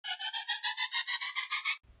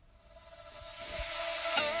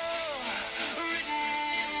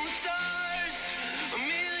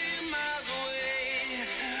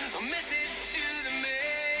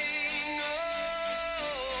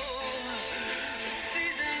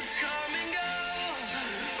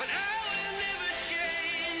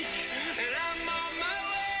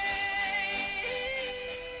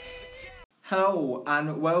Hello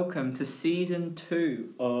and welcome to Season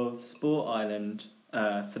 2 of Sport Island.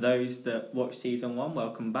 For those that watched Season 1,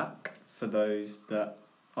 welcome back. For those that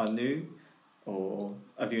are new or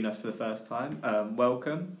are viewing us for the first time,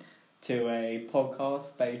 welcome to a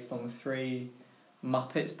podcast based on three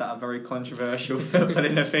Muppets that are very controversial for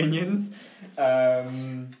putting opinions.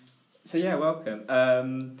 So yeah,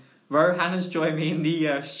 welcome. Rohan has joined me in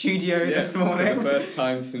the studio this morning. For the first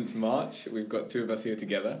time since March, we've got two of us here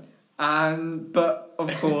together. But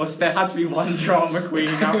of course, there had to be one drama queen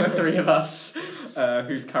out of the three of us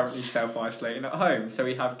who's currently self-isolating at home. So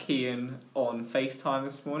we have Kian on FaceTime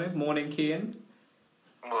this morning. Morning, Kian.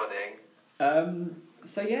 Morning.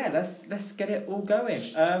 So yeah, let's get it all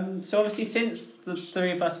going. So obviously, since the three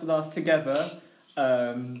of us were last together,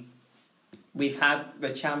 we've had the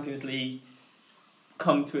Champions League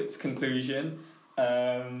come to its conclusion.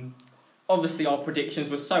 Obviously, our predictions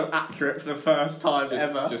were so accurate for the first time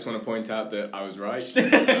ever. Just want to point out that I was right. Just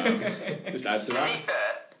add to To that. be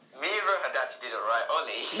fair, me and Rohan actually did it right.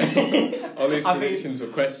 Ollie's predictions were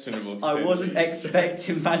questionable. To I say wasn't the least.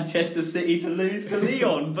 expecting Manchester City to lose to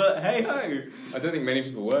Lyon, but hey ho. I don't think many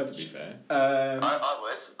people were, to be fair. I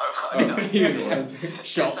was. Ian was.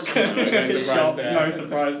 Shock. No surprise Shock. there. No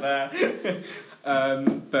surprise there.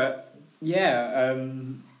 But yeah,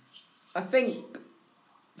 I think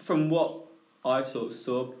from what I sort of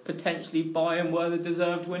saw, potentially Bayern were the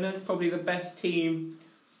deserved winners. Probably the best team.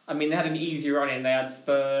 I mean, they had an easy run in. They had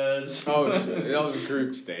Spurs. Oh, shit. That was a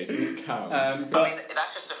group stage. It didn't count. I mean,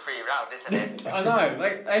 that's just a free round, isn't it? I know.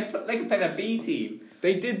 They could play their B team.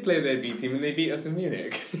 They did play their B team and they beat us in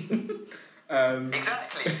Munich.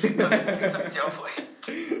 Exactly. That's exactly your point.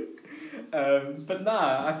 But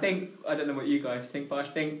nah, I don't know what you guys think, but I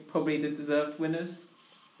think probably the deserved winners.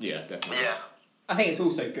 Yeah, definitely. Yeah. I think it's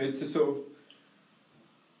also good to sort of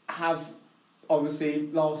have, obviously,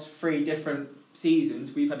 last three different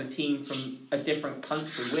seasons we've had a team from a different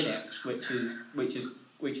country win it, which is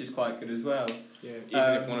quite good as well. Yeah,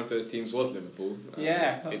 even if one of those teams was Liverpool.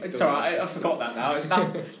 Yeah, it's it's still alright. nice I to- forgot that now.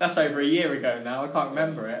 That's over a year ago now. I can't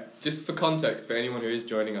remember it. Just for context, for anyone who is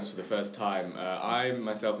joining us for the first time, I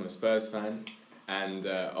myself am a Spurs fan, and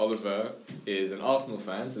Oliver is an Arsenal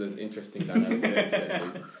fan, so there's an interesting dynamic there. To say the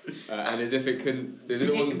least. And as if it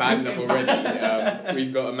wasn't bad enough already,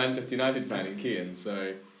 we've got a Manchester United fan in Kian.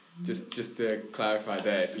 So just to clarify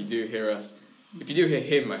there, if you do hear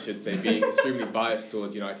him, I should say, being extremely biased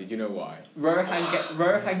towards United, you know why.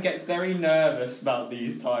 Rohan gets very nervous about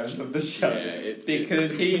these times of the show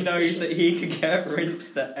because he knows that he could get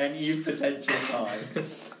rinsed at any potential time.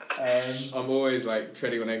 I'm always like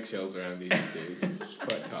treading on eggshells around these two. It's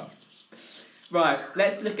quite tough. Right,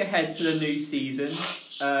 let's look ahead to the new season.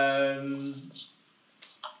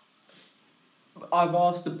 I've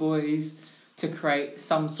asked the boys to create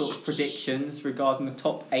some sort of predictions regarding the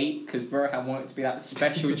top 8 because Rohan wanted to be that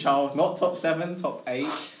special child, not top 7, top 8.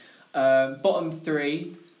 Bottom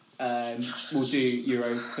 3, we'll do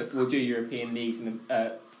European leagues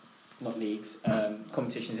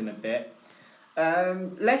competitions in a bit.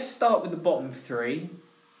 Let's start with the bottom 3.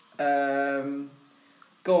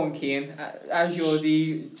 Go on, Kian, as you're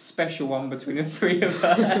the special one between the three of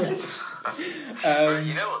us.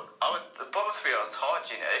 You know what? The bottom 3 was hard,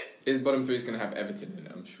 you know. His bottom 3 is going to have Everton in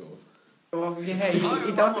it, I'm sure. Well, yeah, he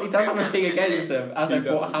does have a thing against them, as they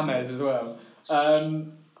bought Hammers as well.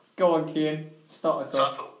 Go on, Kian, start us So I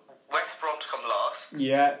off. put West Brom to come last,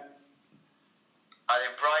 Yeah. and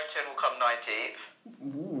then Brighton will come 19th,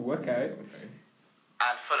 Ooh, okay.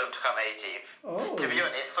 and Fulham to come 18th. Oh. To be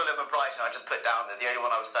honest, Fulham and Brighton, I just put down that the only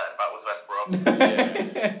one I was certain about was West Brom.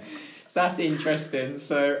 Yeah. So that's interesting.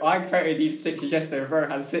 So I created these predictions yesterday with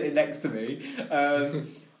Rohan sitting next to me.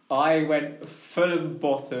 I went Fulham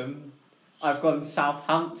bottom, I've gone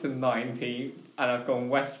Southampton 19th, and I've gone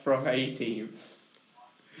West Brom 18th.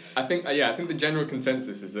 I think the general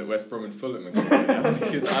consensus is that West Brom and Fulham are going to go down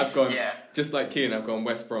because I've gone, just like Kian, I've gone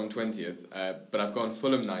West Brom 20th, but I've gone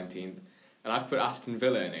Fulham 19th, and I've put Aston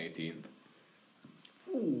Villa in 18th.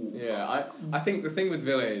 Ooh. Yeah, I think the thing with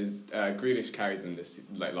Villa is Grealish carried them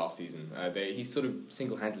last season. He sort of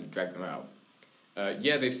single-handedly dragged them out.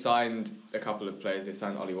 They've signed a couple of players. They've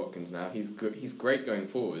signed Ollie Watkins now. He's good. He's great going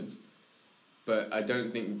forwards, but I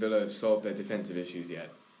don't think Villa have solved their defensive issues yet.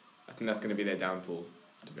 I think that's going to be their downfall,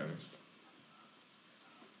 to be honest.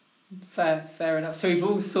 Fair enough. So we've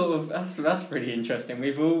all sort of that's pretty interesting.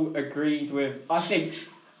 We've all agreed with. I think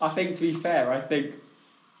to be fair, I think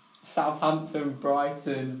Southampton,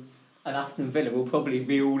 Brighton, and Aston Villa will probably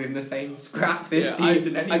be all in the same scrap this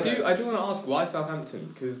season anyway. I do want to ask why Southampton,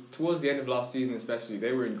 because towards the end of last season especially,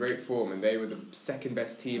 they were in great form and they were the second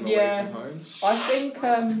best team away from home.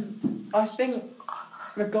 I think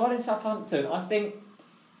regarding Southampton, I think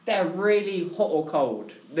they're really hot or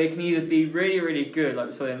cold. They can either be really, really good, like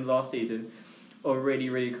we saw in last season, or really,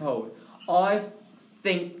 really cold. I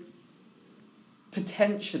think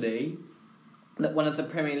potentially that one of the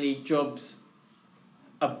Premier League jobs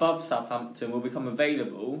above Southampton will become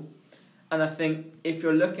available, and I think if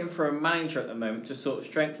you're looking for a manager at the moment to sort of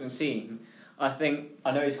strengthen the team, I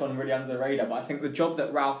know he's gone really under the radar, but I think the job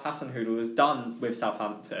that Ralph Hasenhüttl has done with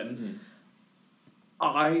Southampton,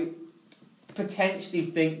 I potentially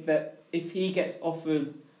think that if he gets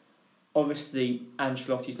offered, obviously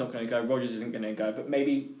Ancelotti's not going to go, Rodgers isn't going to go, but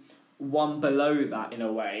maybe one below that in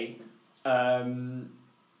a way. I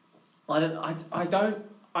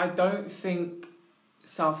don't think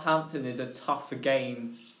Southampton is a tougher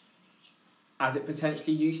game as it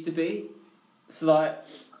potentially used to be. So, like,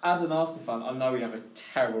 as an Arsenal fan, I know we have a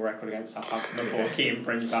terrible record against Southampton before Keane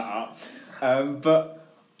brings that up. But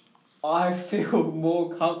I feel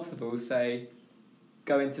more comfortable, say,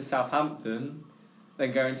 going to Southampton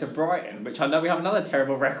than going to Brighton, which I know we have another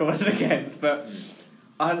terrible record against. But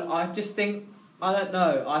I just think, I don't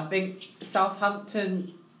know, I think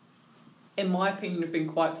Southampton, in my opinion, have been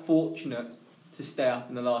quite fortunate to stay up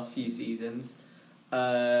in the last few seasons.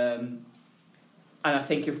 And I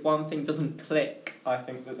think if one thing doesn't click, I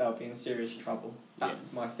think that they'll be in serious trouble.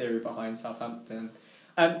 That's my theory behind Southampton.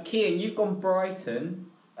 Cian, you've gone Brighton.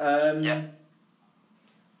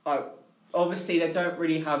 Obviously, they don't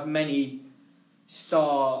really have many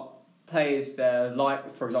star players there, like,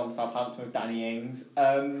 for example, Southampton with Danny Ings.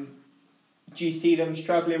 Do you see them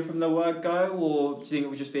struggling from the word go, or do you think it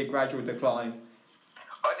would just be a gradual decline?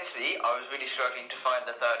 Honestly, I was really struggling to find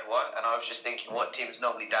the third one, and I was just thinking what team is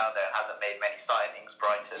normally down there and hasn't made many signings.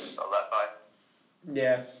 Brighton, so that's fine.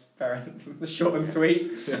 Yeah, fair enough. Short and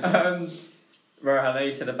sweet. Rohan, I know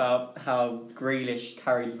you said about how Grealish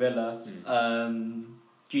carried Villa.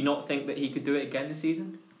 Do you not think that he could do it again this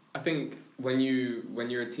season? I think when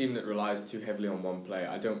you're a team that relies too heavily on one player,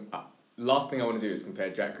 last thing I want to do is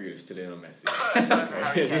compare Jack Grealish to Lionel Messi.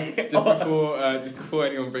 just before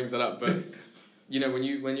anyone brings that up, but you know, when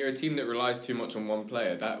you're a team that relies too much on one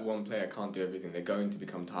player, that one player can't do everything. They're going to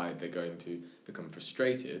become tired. They're going to become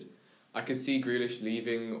frustrated. I could see Grealish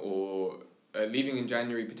leaving in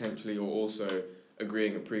January potentially, or also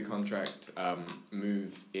agreeing a pre-contract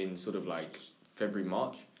move in sort of like February,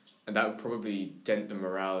 March, and that would probably dent the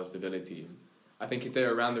morale of the Villa team. I think if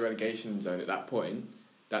they're around the relegation zone at that point,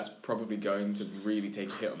 that's probably going to really take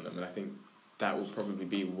a hit on them, and I think that will probably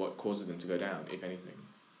be what causes them to go down, if anything.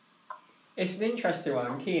 It's an interesting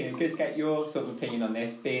one, Cian. It's good to get your sort of opinion on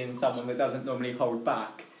this, being someone that doesn't normally hold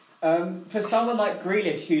back. For someone like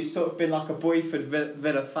Grealish, who's sort of been like a boyhood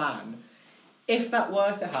Villa fan, if that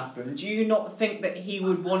were to happen, do you not think that he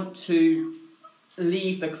would want to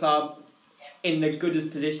leave the club in the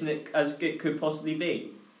goodest position as it could possibly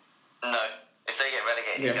be? No. If they get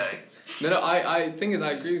relegated, he's going. No, I think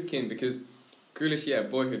I agree with Keane, because Grealish,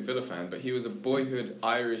 boyhood Villa fan, but he was a boyhood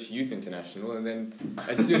Irish youth international, and then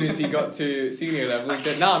as soon as he got to senior level, he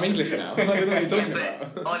said, "No, I'm English now." I don't know what you're talking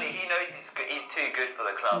about. Ollie, he knows he's too good for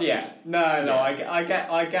the club. Yeah, no, Yes. I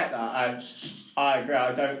get that, and I agree.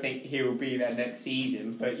 I don't think he will be there next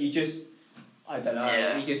season, but you just, I don't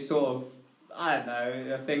know, you just sort of, I don't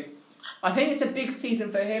know. I think it's a big season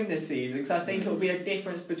for him this season, because I think it will be a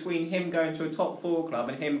difference between him going to a top 4 club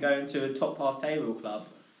and him going to a top half table club.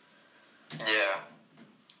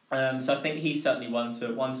 Yeah. So I think he's certainly one to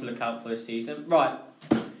look out for this season. Right,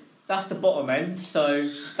 that's the bottom end. So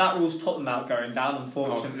that rules Tottenham out going down,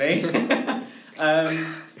 unfortunately.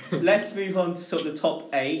 Let's move on to sort of the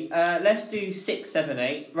top 8. Let's do 6, 7,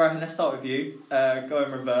 8. Rohan, let's start with you. Go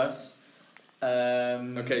in reverse.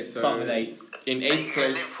 Okay, so start with 8th. In 8th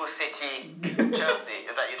place, Liverpool, City, Chelsea.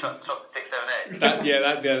 Is that your top 6, 7, 8?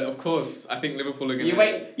 that of course. I think Liverpool are going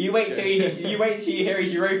to. You wait till you hear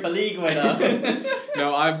his Europa League winner.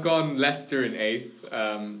 No, I've gone Leicester in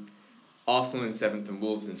 8th, Arsenal in 7th, and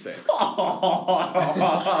Wolves in 6th.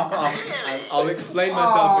 I'll explain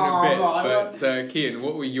myself in a bit, but Cian,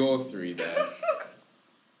 what were your 3 there?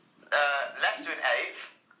 Leicester in 8th.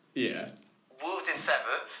 Yeah. Wolves in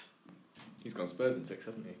 7th. He's gone Spurs in 6th,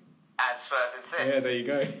 hasn't he? And Spurs in 6th. Yeah, there you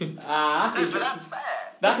go. But that's fair.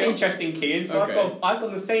 That's Okay. interesting, Cian. So Okay. I've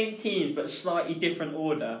gone the same teams but slightly different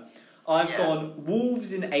order. I've gone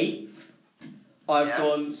Wolves in 8th. I've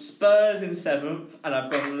gone Spurs in 7th, and I've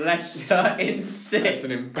gone Leicester in 6th. That's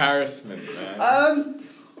an embarrassment, man.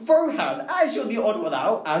 Rohan, as you're the odd one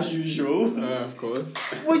out, as usual, Of course.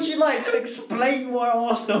 would you like to explain why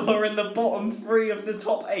Arsenal are in the bottom 3 of the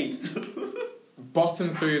top 8?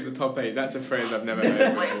 Bottom 3 of the top 8. That's a phrase I've never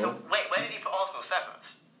heard Wait, before. where did he put Arsenal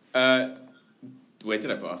 7th? Where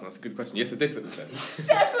did I put Arsenal? That's a good question. Yes, I did put them 7th.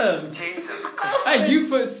 7! Jesus Christ. Hey, you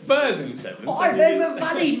put Spurs in 7th. Oh, there's a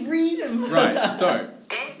valid reason for Right, that. so...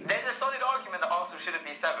 There's a solid argument that Arsenal shouldn't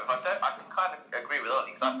be 7th. I can kind of agree with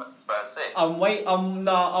Ollie because I put Spurs 6th.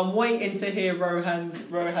 I'm waiting to hear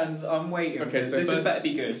Rohan's. I'm waiting. Okay, so this first, better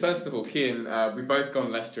be good. First of all, Kian, we've both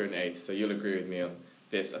gone Leicester in 8th, so you'll agree with me on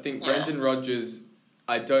this. I think Brendan Rodgers,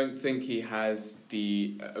 I don't think he has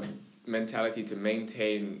the mentality to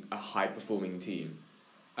maintain a high-performing team.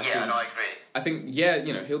 I and I agree. I think,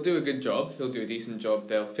 he'll do a good job. He'll do a decent job.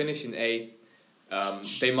 They'll finish in 8th.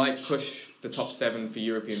 They might push the top 7 for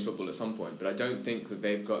European football at some point, but I don't think that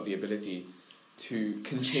they've got the ability to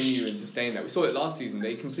continue and sustain that. We saw it last season.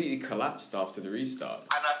 They completely collapsed after the restart.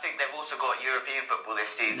 And I think they've also got European football this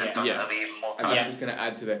season, so Yeah. that'll be even more And time. that's just going to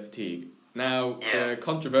add to their fatigue. Now, the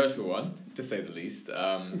controversial one, to say the least,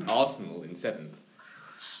 Arsenal in 7th.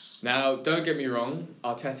 Now, don't get me wrong,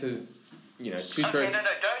 Arteta's, 2 trophies. Okay, no,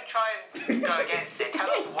 don't try and go against it. Tell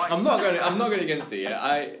us why. I'm not going against it. Yeah,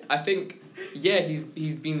 I think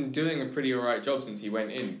he's been doing a pretty alright job since he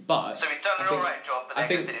went in, but So he's done an alright job, but I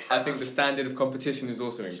they're going to think finish I think the standard of competition has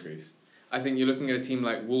also increased. I think you're looking at a team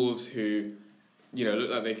like Wolves who, look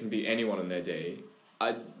like they can beat anyone on their day.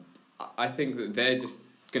 I think that they're just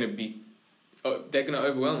going to be. They're going to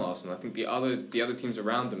overwhelm Arsenal. I think the other teams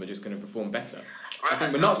around them are just going to perform better. I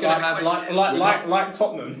think we're not going to have like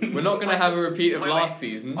Tottenham. We're not going to have a repeat of last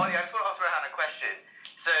season. Ollie, I just want to ask Rohan a question.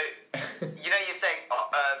 So, you're saying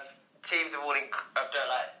teams have all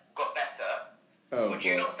got better. Would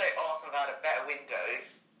you not say Arsenal have had a better window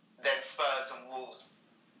than Spurs and Wolves?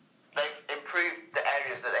 They've improved the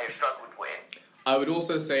areas that they've struggled with. I would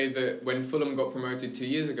also say that when Fulham got promoted 2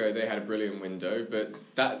 years ago, they had a brilliant window, but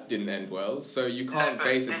that didn't end well. So you can't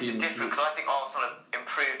base a team. This is different because I think Arsenal have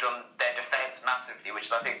improved on their defence massively, which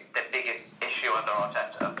is I think the biggest issue under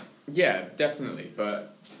Arteta. Yeah, definitely,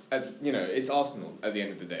 but it's Arsenal at the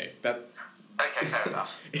end of the day. That's okay. Fair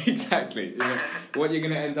enough. Exactly. What you're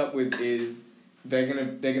going to end up with is they're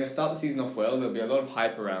gonna start the season off well. There'll be a lot of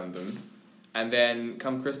hype around them. And then,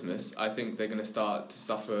 come Christmas, I think they're going to start to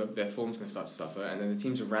suffer. Their form's going to start to suffer, and then the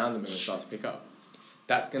teams around them are going to start to pick up.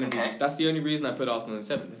 That's the only reason I put Arsenal in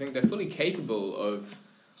 7th. I think they're fully capable of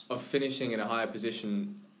finishing in a higher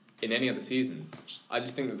position in any other season. I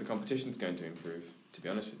just think that the competition's going to improve. To be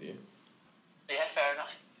honest with you. Yeah, fair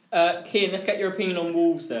enough. Kian, let's get your opinion on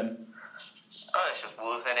Wolves then. Oh, it's just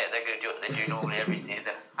Wolves, isn't it? They're going to do what they do normally every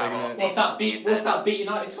season. What's that? Beat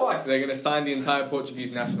United twice? They're going to sign the entire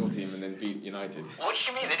Portuguese national team and then beat United. What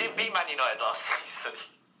do you mean? They didn't beat Man United last season.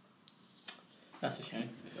 That's a shame.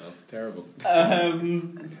 Oh, terrible.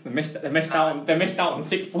 They missed out on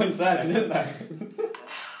 6 points there, didn't they?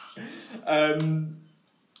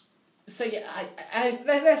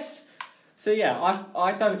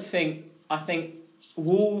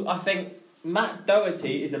 I think Matt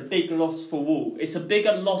Doherty is a big loss for Wolves. It's a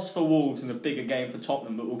bigger loss for Wolves and a bigger game for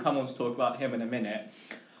Tottenham, but we'll come on to talk about him in a minute.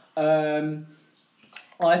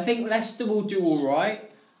 I think Leicester will do all right,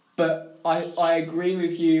 but I agree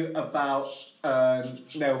with you about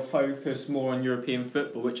they'll focus more on European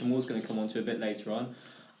football, which I'm also going to come on to a bit later on.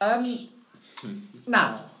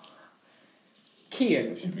 Now,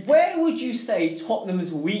 Kian, where would you say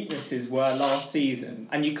Tottenham's weaknesses were last season?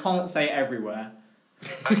 And you can't say everywhere.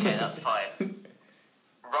 Okay, that's fine.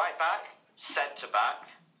 Right back, centre back,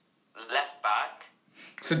 left back.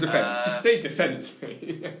 So defence. Just say defence.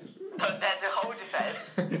 But then the whole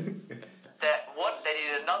defence. They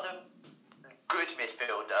needed another good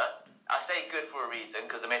midfielder. I say good for a reason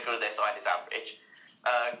because the midfielder they signed is average.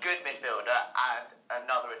 Good midfielder and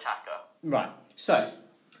another attacker. Right. So,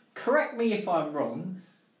 correct me if I'm wrong.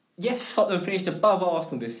 Yes, Tottenham finished above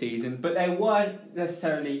Arsenal this season, but they weren't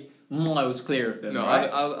necessarily miles clear of them. No, right?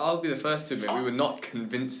 I'll be the first to admit we were not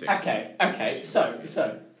convincing. Okay.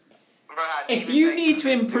 So. Right, If you need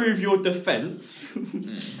to improve your defence,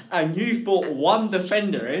 and you've brought one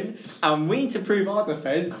defender in, and we need to improve our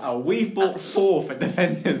defence, and we've brought 4 for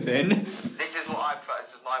defenders in, This is my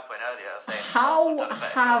point earlier. I was saying how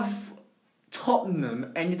have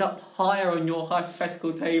Tottenham ended up higher on your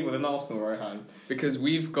hypothetical table than Arsenal, Rohan? Because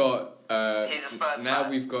we've got... He's a Spurs now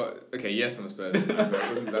fan. we've got... Okay, yes, I'm a Spurs fan,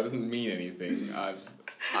 but that doesn't mean anything.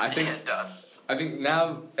 I think... it does. I think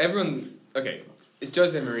now everyone... Okay, it's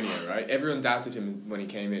Jose Mourinho, right? Everyone doubted him when he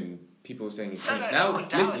came in. People were saying he's changed. No one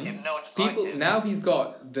doubted him. No one disliked him. Now he's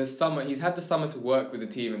got the summer. He's had the summer to work with the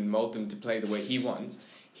team and mold them to play the way he wants.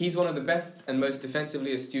 he's one of the best and most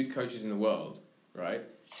defensively astute coaches in the world, right?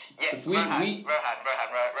 Yeah, if Rohan,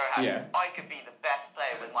 yeah. I could be the best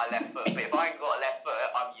player with my left foot, but if I ain't got a left foot,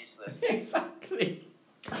 I'm useless. Exactly.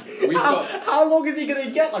 How long is he going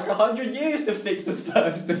to get? Like 100 years to fix the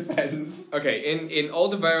Spurs defence? Okay, in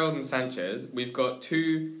Alderweireld and Sanchez, we've got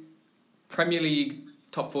 2 Premier League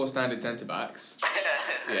top 4 standard centre backs.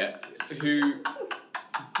 Yeah, who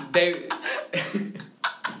they.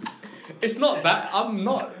 It's not that I'm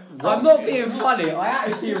not being funny. I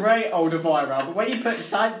actually rate Alderweireld, but when you put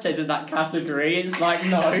Sanchez in that category, it's like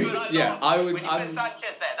no. I would. When you put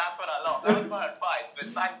Sanchez there, that's when I laugh. Alderweireld fine, but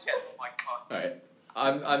Sanchez, oh my god. Right.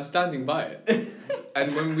 I'm standing by it.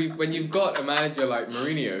 And when you've got a manager like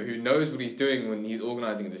Mourinho who knows what he's doing when he's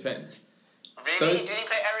organising a defence. Really? Did he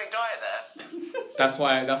play Eric Dyer there? That's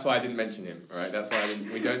why I didn't mention him. All right. That's why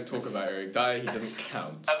we don't talk about Eric Dyer. He doesn't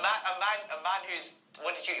count. A man who's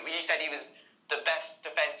you said he was the best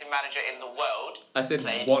defensive manager in the world. I said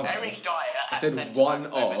one. Eric Dyer. I said one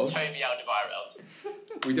of. Toby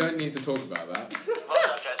Alderweireld. We don't need to talk about that. Well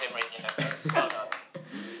done, Jose Mourinho. Well done.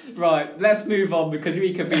 Right, let's move on because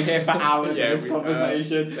we could be here for hours in this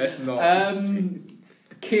conversation. Let's not.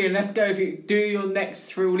 Kieran, let's go. If you do your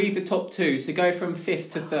next 3, we'll leave the top 2. So go from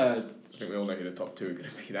 5th to 3rd. I think we all know who the top 2 are going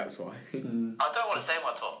to be. That's why. I don't want to say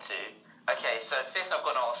my top 2. Okay, so 5th I've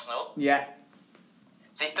got Arsenal. Yeah.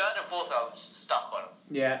 See, 3rd and 4th I'm stuck on.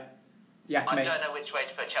 Yeah. I don't know which way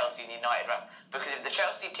to put Chelsea and United, right? Because if the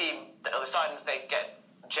Chelsea team, the signings, they get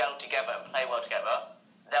gelled together and play well together,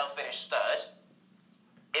 they'll finish 3rd.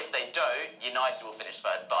 If they don't, United will finish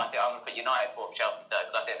 3rd. But I think I'm going to put United 4th, Chelsea 3rd,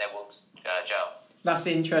 because I think they will gel. That's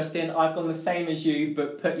interesting. I've gone the same as you,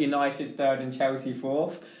 but put United 3rd and Chelsea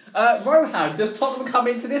 4th. Rohan, does Tottenham come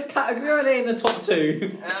into this category, or are they in the top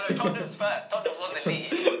 2? No, Tottenham's first. Tottenham won the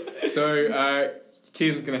league. So,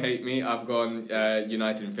 Keane's going to hate me. I've gone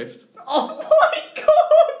United in 5th. Oh my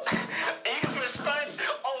god! Even for Spurs?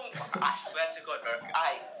 Oh, I swear to God, bro.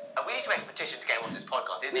 We need to make a petition to get him on this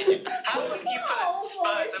podcast, isn't it? How would you put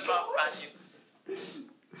Spurs above Man United?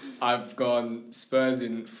 I've gone Spurs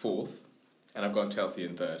in 4th, and I've gone Chelsea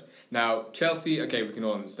in 3rd. Now, Chelsea, okay, we can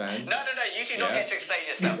all understand. No, you do not get to explain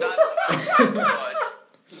yourself. That's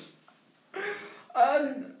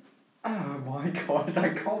oh my god, I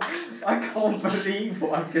can't believe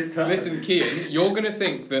what I've just heard. Listen, Kean, you're going to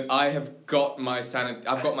think that I've got my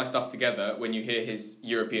stuff together when you hear his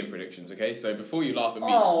European predictions, okay? So before you laugh at me,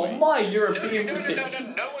 my European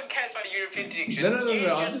predictions. No one cares about the European predictions. No, you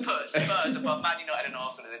just put Spurs above Man United and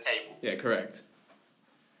Arsenal at the table. Yeah, correct.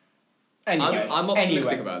 Anyway, I'm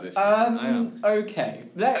optimistic about this. I am. Okay,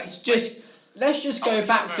 let's just go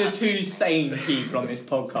back to the 2 sane people on this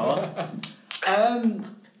podcast.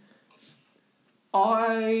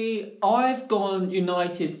 I've gone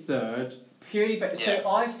United 3rd purely, so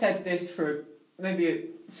I've said this for maybe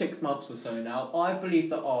 6 months or so now. I believe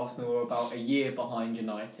that Arsenal are about a year behind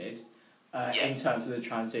United in terms of the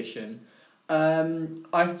transition.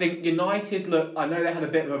 I think United, look, I know they had a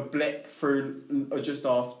bit of a blip through just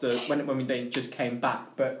after when they just came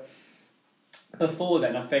back, but before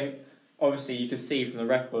then, I think obviously you could see from the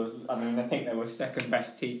record. I mean, I think they were second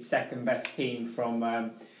best team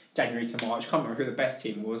from January to March. Can't remember who the best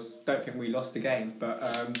team was. Don't think we lost the game, but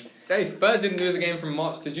hey, Spurs didn't lose a game from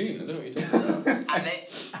March to June. I don't know what you're talking about. and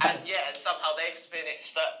somehow they've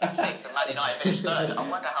finished 6th and Man United finished 3rd. I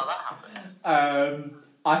wonder how that happened.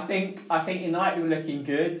 I think United were looking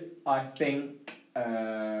good. I think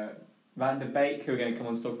Van der Beek, who we're going to come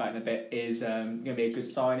on to talk about in a bit, is going to be a good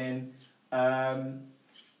signing.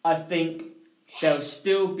 I think there'll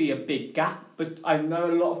still be a big gap, but I know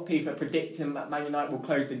a lot of people are predicting that Man United will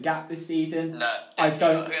close the gap this season. No, I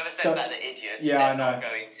don't. Whoever says that, they're idiots. Yeah, I know. Not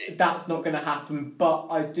going to. That's not going to happen, but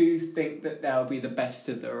I do think that they'll be the best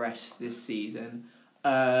of the rest this season.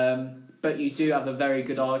 But you do have a very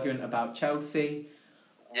good argument about Chelsea.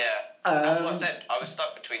 Yeah, that's what I said. I was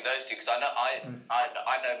stuck between those two because I know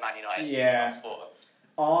Man United. Yeah, sport.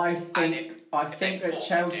 I think that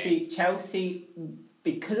Chelsea,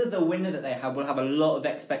 because of the winner that they have, will have a lot of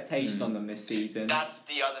expectation on them this season. That's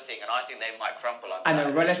the other thing, and I think they might crumble under and that.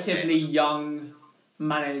 A relatively young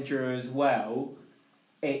manager as well.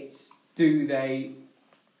 If they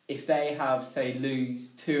have, say,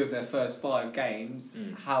 lose 2 of their first 5 games,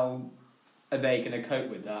 how are they going to cope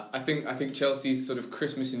with that? I think Chelsea's sort of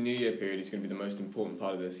Christmas and New Year period is going to be the most important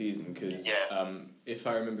part of their season because, if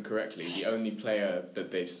I remember correctly, the only player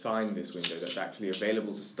that they've signed this window that's actually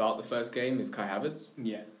available to start the first game is Kai Havertz.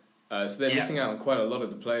 Yeah. So they're missing out on quite a lot of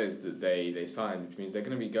the players that they signed, which means they're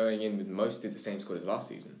going to be going in with mostly the same squad as last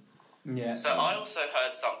season. Yeah. So I also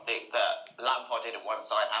heard something that Lampard didn't want to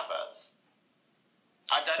sign Havertz.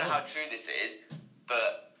 I don't know how true this is,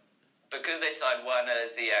 but because they signed Werner,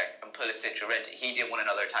 Ziyech and Pulisic already, he didn't want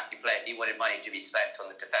another attacking player. He wanted money to be spent on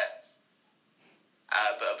the defence.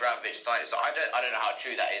 But Abramovich signed it, so I don't know how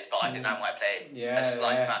true that is, but I think that might play a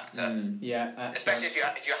slight factor. Especially if you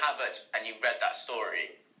have it and you read that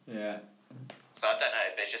story. Yeah. So I don't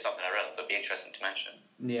know, but it's just something I realised that'd be interesting to mention.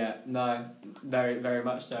 Yeah, no, very, very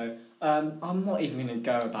much so. I'm not even going to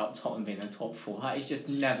go about Tottenham being a top 4. That is just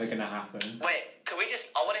never going to happen. Wait, can we just...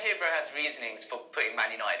 I want to hear Rohan's reasonings for putting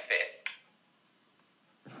Man United 5th.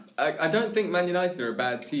 I don't think Man United are a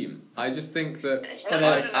bad team. I just think that...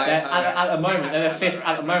 At the moment, they're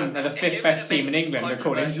the fifth best team in England,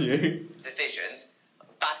 according to you. Decisions,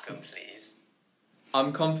 back them, please.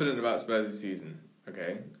 I'm confident about Spurs this season,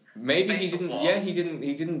 okay? Maybe Based he didn't... on Yeah, he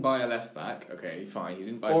didn't buy a left-back, okay, fine. He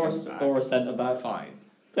didn't buy a centre-back. Or a centre-back. Fine.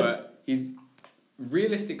 But he's...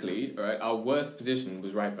 Realistically, right, our worst position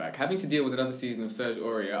was right-back. Having to deal with another season of Serge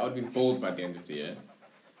Aurier, I would have been bored by the end of the year.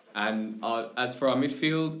 And as for our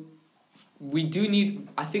midfield,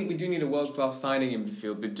 I think we do need a world-class signing in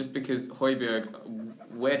midfield, but just because Højbjerg,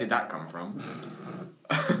 where did that come from?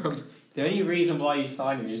 The only reason why you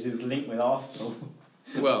signed him is his link with Arsenal.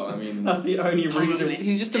 Well, I mean... That's the only reason.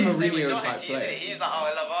 He's just a Mourinho-type player. He's like,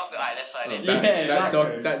 I love Arsenal, let's sign him.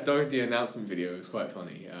 That Doherty announcement video was quite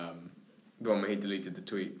funny, the one where he deleted the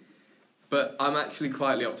tweet. But I'm actually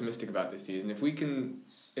quietly optimistic about this season. We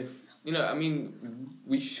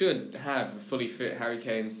should have a fully fit Harry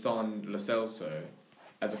Kane, Son, Lo Celso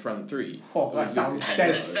as a front three. Oh, that sounds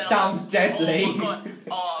deadly. Oh my god, I'm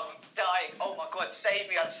dying. Oh my god, save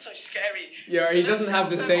me, that's so scary. Yeah, he doesn't have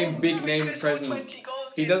the same big name presence.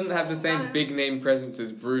 He doesn't have the same big name presence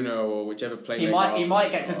as Bruno or whichever playmaker. He might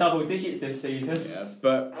get to double digits this season. Yeah,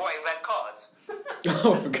 but... What, in red cards?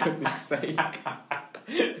 Oh, for goodness sake.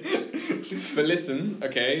 But listen,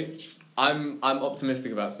 okay... I'm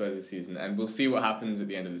optimistic about Spurs this season, and we'll see what happens at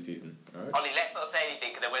the end of the season. All right? Ollie, let's not say anything,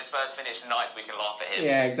 because then when Spurs finish ninth, we can laugh at him.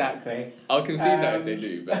 Yeah, exactly. I'll concede that if they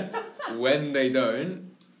do, but when they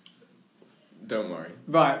don't worry.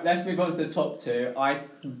 Right, let's move on to the top 2. I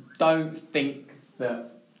don't think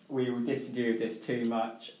that we will disagree with this too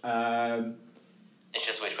much. It's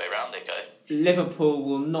just which way round they go. Liverpool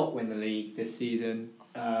will not win the league this season.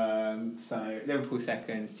 So Liverpool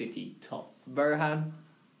second, City top. Rohan?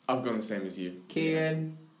 I've gone the same as you.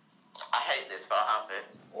 Kian? I hate this, but I have it.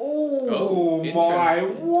 Oh my,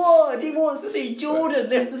 what? He wants to see Jordan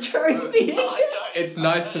lift the trophy. It's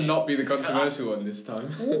nice to not be the controversial one this time.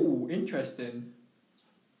 Oh, interesting.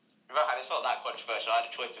 Rohan, it's not that controversial. I had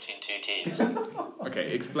a choice between 2 teams.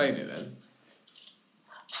 Okay, explain it then.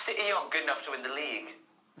 City aren't good enough to win the league.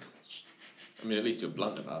 I mean, at least you're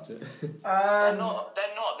blunt about it. They're not.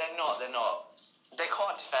 They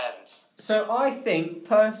can't defend. So I think,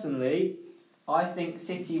 personally,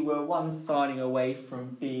 City were one signing away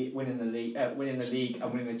from winning the league and winning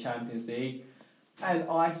the Champions League. And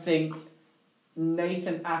I think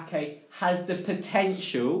Nathan Ake has the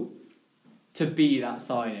potential to be that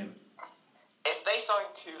signing. If they sign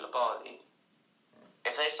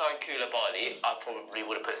Koulibaly, I probably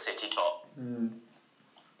would have put City top.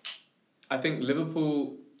 I think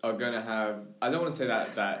Liverpool are going to have... I don't want to say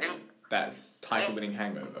that's title-winning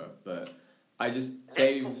hangover, but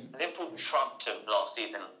Liverpool trumped them last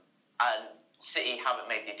season, and City haven't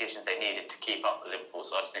made the additions they needed to keep up with Liverpool,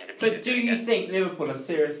 so I just think... But do you think Liverpool are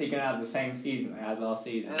seriously going to have the same season they had last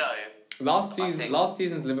season? No. Last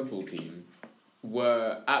season's Liverpool team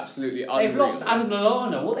were absolutely unreal. They've lost Adam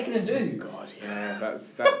Lallana. What are they going to do? God, yeah,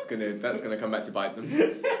 that's gonna come back to bite them.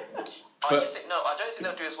 I don't think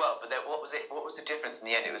they'll do as well. But what was it? What was the difference in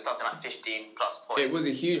the end? It was something like 15 plus points. It was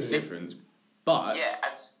a huge difference, but yeah,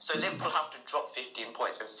 and so Liverpool have to drop 15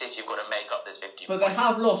 points, and City have got to make up those 15 but points. But they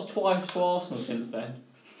have lost twice to Arsenal since then.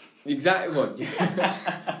 Exactly. Well, yeah.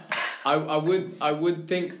 I would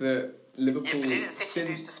think that Liverpool. Yeah, but didn't City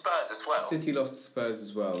lose to Spurs as well? City lost to Spurs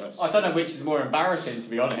as well. I don't know which is more embarrassing, to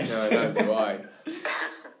be honest. No, neither do I.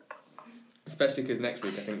 Especially because next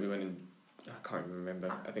week I think we went in. I can't even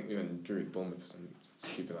remember. I think we went and drew with Bournemouth, something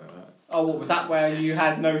stupid like that. Oh, what was that? Where you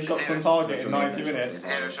had no shots on target in 90 minutes?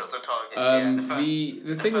 0 shots on target.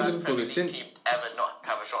 The thing with Liverpool is since ever not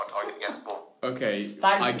have a shot on target against Ball. Okay,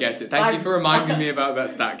 thanks, I get it. Thank you for reminding me about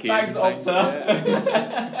that stat, Keith. Thanks,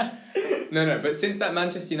 Opta. No, but since that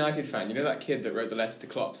Manchester United fan, you know that kid that wrote the letter to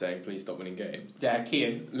Klopp saying, please stop winning games? Yeah,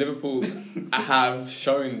 Kean. Liverpool have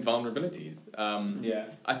shown vulnerabilities. Yeah.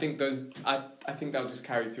 I think they'll just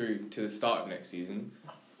carry through to the start of next season.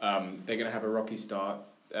 They're going to have a rocky start.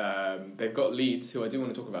 they've got Leeds, who I do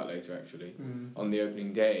want to talk about later, actually, on the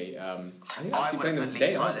opening day. I think they're playing them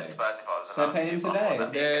today, aren't they? They're playing them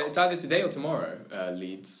today. It's either today or tomorrow,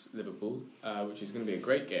 Leeds, Liverpool, which is going to be a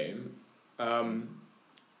great game. And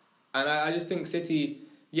I just think City,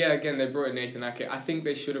 again, they brought in Nathan Ake. I think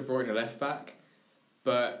they should have brought in a left-back,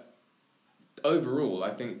 but overall,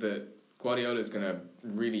 I think that Guardiola's going to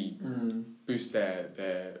really boost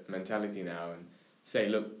their mentality now and say,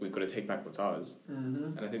 look, we've got to take back what's ours.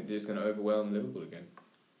 And I think they're just going to overwhelm Liverpool again.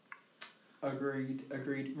 Agreed.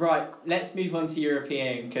 Right, let's move on to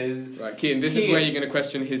European, because... Right, Kian, this is where you're going to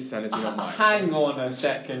question his sanity, not mine. Hang on a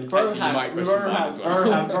second. Actually, you might question mine as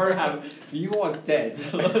well. Rohan, you are dead.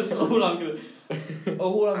 That's all I'm going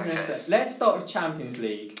to say. Let's start with Champions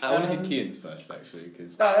League. I want to hear Kian's first, actually,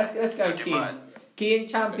 because... No, let's go Kian's. Kian,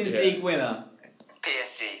 Champions League winner.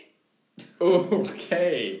 PSG.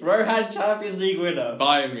 Okay. Rohan, Champions League winner.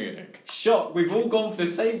 Bayern Munich. Shock, we've all gone for the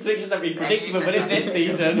same predictions that we predicted were winning this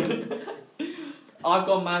season. I've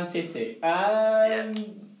gone Man City. I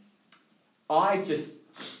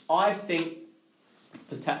think,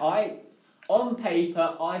 on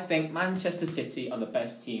paper, I think Manchester City are the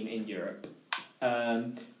best team in Europe.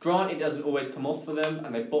 Granted, it doesn't always come off for them,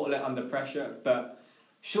 and they bottle it under pressure, but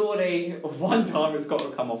surely one time it's got to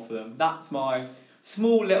come off for them. That's my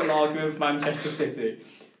small little argument for Manchester City.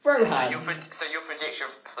 Rohan. So your prediction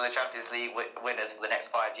for the Champions League winners for the next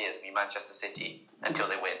 5 years will be Manchester City until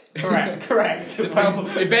they win. Correct. Well,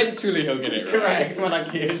 eventually he'll get it right. Correct, when I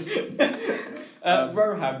kid.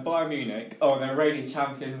 Rohan, Bayern Munich. Oh, they're reigning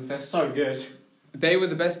champions. They're so good. They were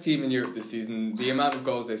the best team in Europe this season. The amount of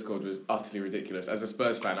goals they scored was utterly ridiculous. As a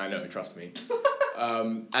Spurs fan, I know, trust me.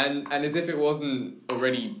 And as if it wasn't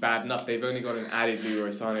already bad enough, they've only got an added Leroy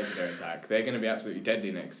Sané to their attack. They're going to be absolutely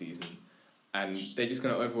deadly next season. And they're just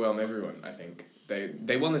going to overwhelm everyone, I think.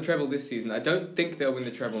 They won the treble this season. I don't think they'll win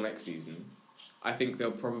the treble next season. I think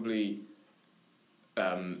they'll probably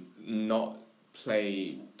not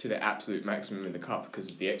play to their absolute maximum in the Cup because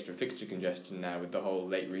of the extra fixture congestion now with the whole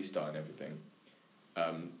late restart and everything.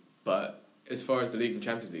 But as far as the League and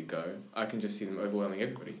Champions League go, I can just see them overwhelming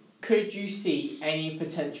everybody. Could you see any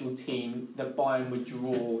potential team that Bayern would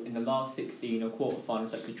draw in the last 16 or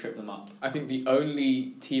quarterfinals that could trip them up? I think the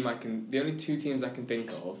only two teams I can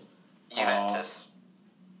think of Juventus.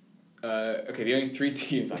 The only three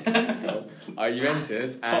teams I can think of are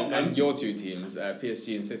Juventus and your two teams,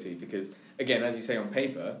 PSG and City, because, again, as you say on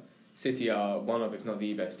paper, City are one of, if not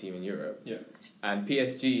the best team in Europe. Yeah. And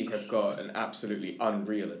PSG have got an absolutely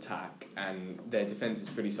unreal attack, and their defence is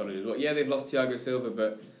pretty solid as well. Yeah, they've lost Thiago Silva,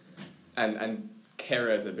 but and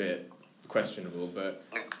Kehra's a bit questionable, but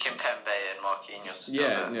Kimpembe and Marquinhos.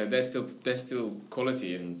 Yeah, they're still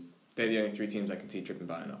quality, and they're the only three teams I can see tripping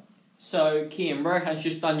Bayern up. So, Kian, Rohan's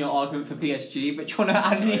just done your argument for PSG, but do you want to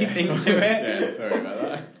add anything to it? Yeah, sorry about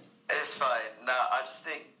that. It's fine. No, I just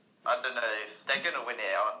think, I don't know, they're going to win it.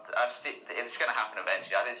 I just think it's going to happen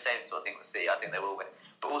eventually. I think the same sort of thing with City. I think they will win.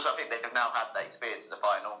 But also, I think they've now had that experience in the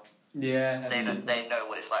final. Yeah. They know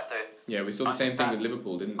what it's like. So yeah, we saw the same thing with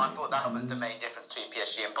Liverpool, didn't we? I thought that was the main difference between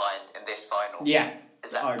PSG and Bayern in this final. Yeah.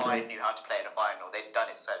 Is that Bayern knew how to play in a final. They'd done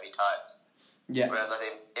it so many times. Yeah. Whereas I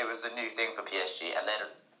think it was a new thing for PSG, and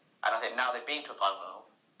I think now they've been to a final,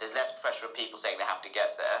 there's less pressure of people saying they have to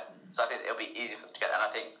get there. So I think it'll be easy for them to get there. And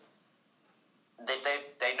I think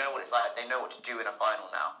they know what it's like. They know what to do in a final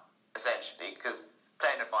now, essentially, because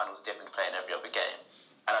playing a final is different to playing every other game.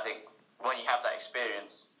 And I think when you have that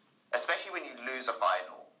experience, especially when you lose a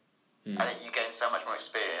final, I think you gain so much more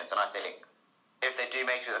experience. And I think if they do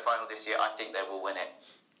make it to the final this year, I think they will win it.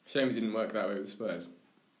 Shame it didn't work that way with Spurs.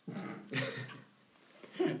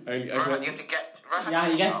 You have to get. You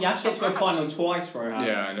have to get to a final twice, Rohan.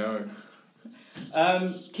 Yeah, I know.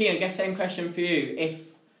 Kian, I guess same question for you. If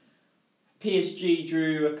PSG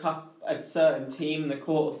drew a certain team in the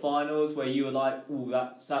quarterfinals, where you were like, "Ooh,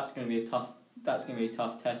 that's going to be a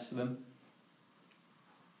tough test for them."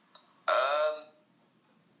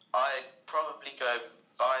 I'd probably go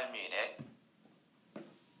Bayern Munich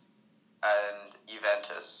and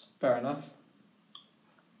Juventus. Fair enough.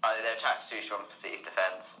 Their attack's too strong for City's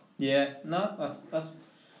defence. Yeah, no,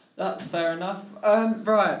 that's fair enough.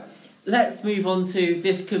 Right, let's move on to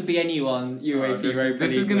this could be anyone. Europa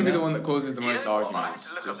This is going to be the one that causes the most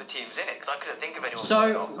arguments. I had to look up the teams in it because I couldn't think of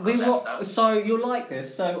anyone. So you'll like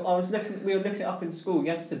this. So we were looking it up in school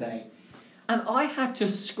yesterday, and I had to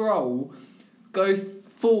go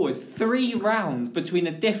forward 3 rounds between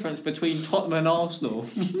the difference between Tottenham and Arsenal.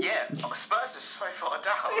 Yeah, Spurs is so far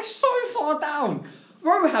down. It's so far down.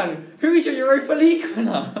 Rohan, who's your Europa League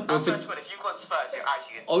winner? If you've got Spurs, you're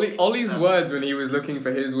actually... Ollie's words when he was looking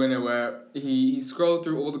for his winner were, he scrolled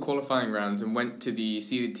through all the qualifying rounds and went to the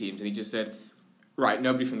seeded teams and he just said, right,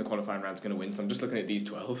 nobody from the qualifying round's going to win, so I'm just looking at these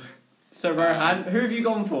 12. So, Rohan, who have you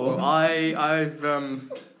gone for? Well, I've Rohan?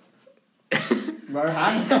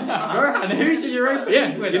 Rohan, who's your Europa League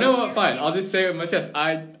yeah, winner? you know what, fine, I'll just say it with my chest.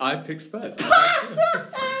 I picked Spurs.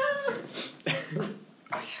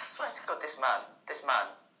 I just swear to God, this man.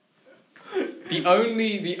 The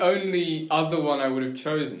only other one I would have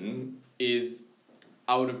chosen is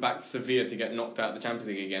I would have backed Sevilla to get knocked out of the Champions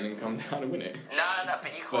League again and come down and win it. No,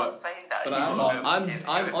 but you can't say that. But I'm not.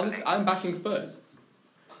 I'm honest. I'm backing Spurs.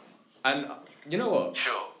 And you know what?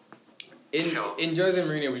 Sure. In Jose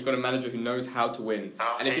Mourinho, we've got a manager who knows how to win.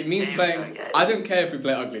 Oh, And if it means playing, I don't care if we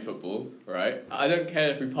play ugly football, right? I don't care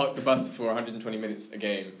if we park the bus for 120 minutes a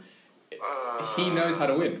game. He knows how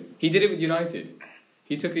to win. He did it with United.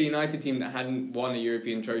 He took a United team that hadn't won a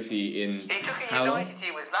European trophy in... He took a United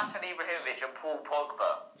team with Zlatan Ibrahimovic and Paul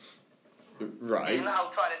Pogba. Right. He's now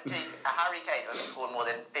trying to take a Harry Kane who has scored more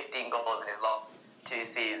than 15 goals in his last 2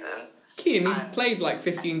 seasons. Keane, he's played like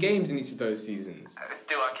 15 games in each of those seasons.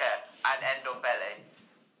 Do I care? And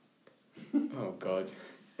Ndombele. Oh, God.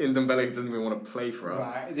 Ndombele doesn't even want to play for us.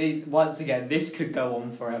 Right, once again, this could go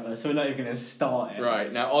on forever, so we're not even going to start it.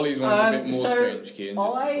 Right, now Ollie's one's a bit more strange, Keane,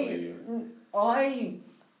 just before you...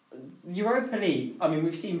 Europa League, I mean,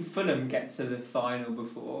 we've seen Fulham get to the final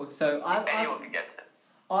before, so anyone can get to it.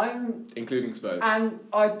 I'm... Including Spurs. And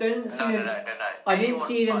I don't see them... No. I didn't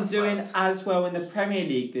see them doing as well in the Premier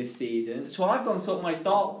League this season, so I've gone sort of my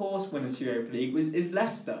dark horse winner to Europa League is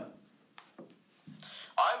Leicester.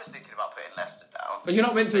 I was thinking about putting Leicester down. But you're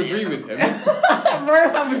not meant to agree with him.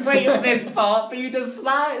 Rohan was waiting for this part for you to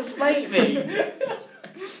slate me.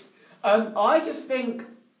 I just think...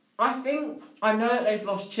 I know that they've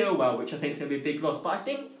lost Chilwell, which I think is going to be a big loss, but I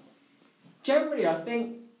think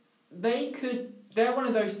they're one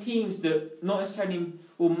of those teams that not necessarily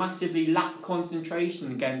will massively lack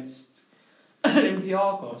concentration against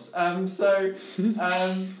Olympiacos.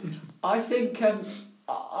 I think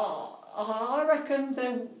I reckon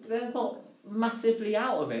they're not massively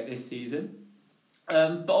out of it this season.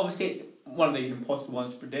 But obviously it's one of these impossible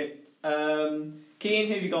ones to predict. Keane,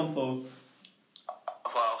 who have you gone for?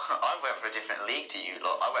 Well, I went for a different league to you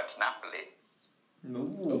lot. I went to Napoli.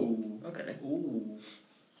 Ooh. Okay. Ooh.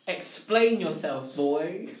 Explain yourself,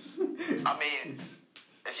 boy. I mean,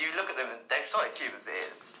 if you look at them, they're solid teams.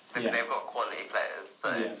 They've got quality players.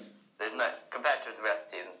 So there's no, compared to the rest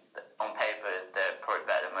of the teams, on paper, they're probably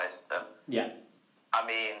better than most of them. Yeah. I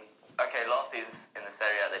mean, okay, last season in the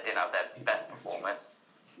Serie A, they didn't have their best performance,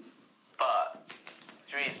 but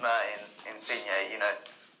Griezmann and Insigne,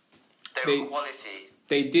 they were quality.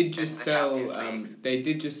 They did just sell. They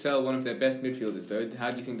did just sell one of their best midfielders, though.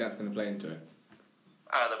 How do you think that's going to play into it?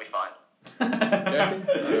 They'll be fine.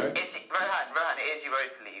 Right. It's Rohan. It is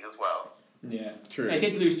Europa League as well. Yeah, true. They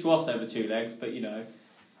did lose to us over 2 legs, but Yeah,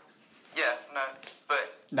 no, but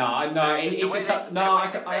I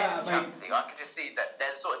could just see that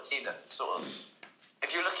they're the sort of team that sort of,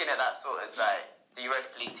 if you're looking at that sort of like the Europa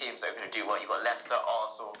League teams that are going to do well, you've got Leicester,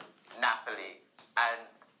 Arsenal, Napoli, and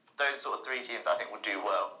those sort of 3 teams I think will do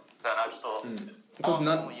well. So I just thought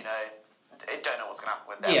Arsenal, I don't know what's going to happen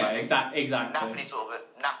with them. Yeah, exactly. Napoli sort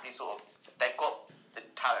of, they've got the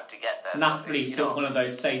talent to get there. Napoli sort of one of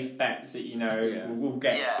those safe bets that we'll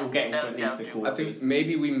get into at least the quarters. I think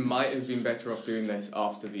maybe we might have been better off doing this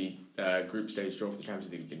after the group stage draw for the Champions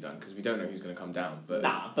League had been done, because we don't know who's going to come down. But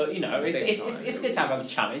it's good to have a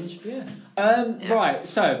challenge. Yeah. Right.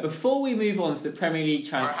 So before we move on to the Premier League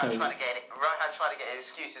transfer, Rohan trying to get his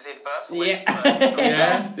excuses in first.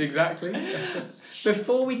 Yeah, exactly.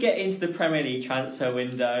 Before we get into the Premier League transfer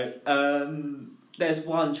window, there's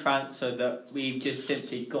one transfer that we've just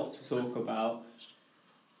simply got to talk about.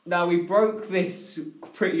 Now, we broke this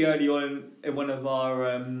pretty early on in one of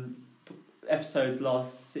our episodes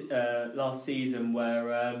last season,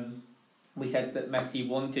 where we said that Messi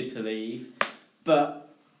wanted to leave, but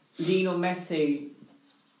Lionel Messi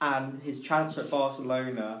and his transfer at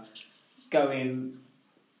Barcelona going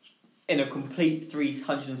in a complete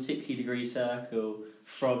 360-degree circle,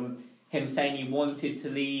 from him saying he wanted to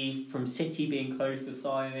leave, from City being close to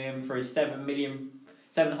signing him, for his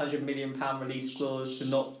 £700 million release clause to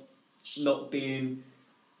not being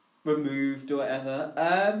removed or whatever.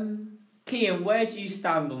 Kian, where do you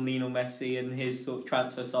stand on Lionel Messi and his sort of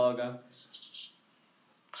transfer saga?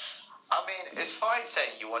 I mean, it's fine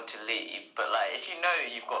saying you want to leave, but if you know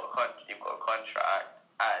you've got a contract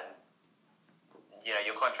and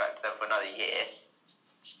you're contracted them for another year,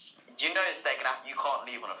 you know you can't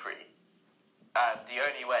leave on a free. And the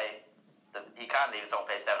only way that he can leave is someone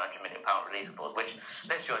pays £700 million release clause, which,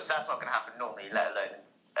 let's be honest, that's not going to happen normally, let alone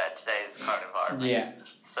in today's current environment. Yeah.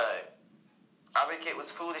 So, I think it was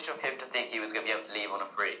foolish of him to think he was going to be able to leave on a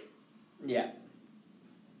free. Yeah.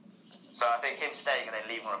 So I think him staying and then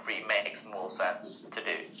leaving on a free makes more sense to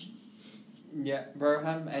do. Yeah,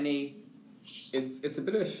 Rohan, any? It's a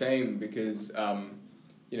bit of a shame because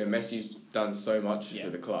Messi's done so much for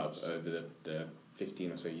the club over the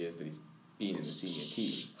 15 or so years that he's been in the senior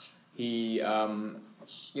team. He's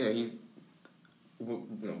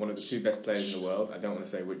one of the 2 best players in the world. I don't want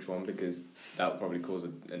to say which one because that would probably cause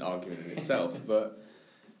an argument in itself. But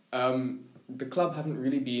the club haven't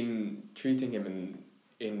really been treating him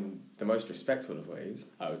in the most respectful of ways,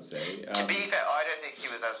 I would say. To be fair, I don't think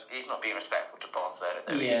he's not being respectful to Barcelona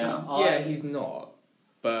though. Yeah, he's not.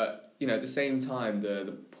 But at the same time,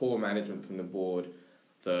 the poor management from the board,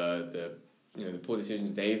 the poor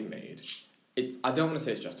decisions they've made, I don't want to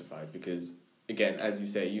say it's justified because, again, as you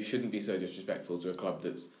say, you shouldn't be so disrespectful to a club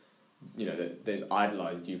that's, that they've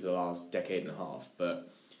idolised you for the last decade and a half.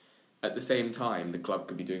 But at the same time, the club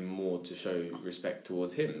could be doing more to show respect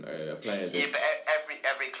towards him, a player that's... Yeah, but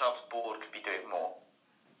every club's board could be doing more.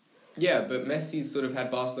 Yeah, but Messi's sort of had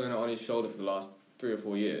Barcelona on his shoulder for the last 3 or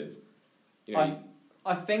 4 years.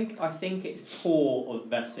 I think it's poor of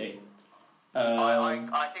Messi.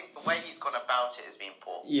 I think the way he's gone about it has been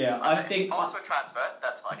poor. Yeah, I think... Also a transfer,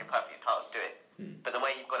 that's fine, you're perfectly entitled to do it. But the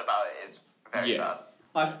way you've gone about it is very bad.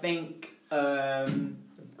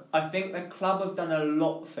 I think the club have done a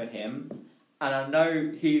lot for him, and I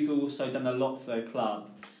know he's also done a lot for the club,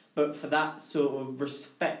 but for that sort of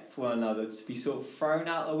respect for one another to be sort of thrown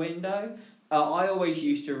out the window, I always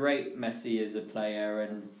used to rate Messi as a player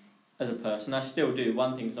and as a person. I still do.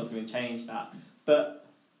 One thing's not going to change that. But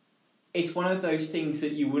it's one of those things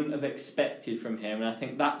that you wouldn't have expected from him, and I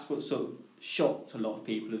think that's what sort of shocked a lot of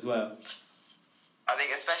people as well. I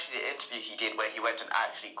think especially the interview he did where he went and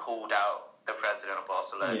actually called out the president of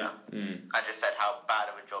Barcelona and just said how bad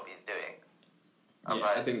of a job he's doing.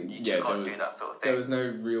 I think you just can't do that sort of thing. There was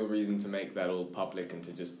no real reason to make that all public and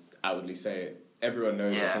to just outwardly say it. Everyone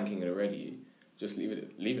knows they're thinking it already. Just leave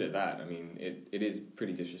it at that. I mean, it is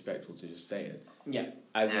pretty disrespectful to just say it. Yeah.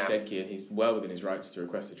 As you said, Kian, he's well within his rights to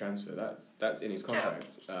request a transfer. That's in his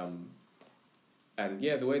contract. And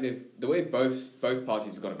the way both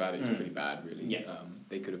parties have gone about it is pretty bad, really. Yeah.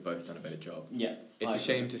 They could have both done a better job. Yeah. It's a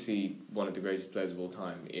shame to see one of the greatest players of all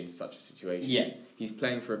time in such a situation. Yeah. He's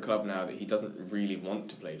playing for a club now that he doesn't really want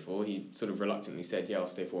to play for. He sort of reluctantly said, I'll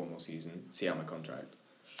stay for one more season, see out my contract.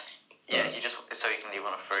 Yeah, so you can leave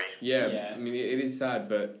on a free. Yeah, I mean, it is sad,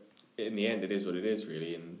 but in the end, it is what it is,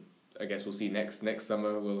 really. And I guess we'll see next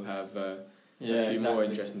summer we'll have a few more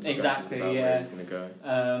interesting discussions about where he's going to go.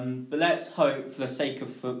 But let's hope, for the sake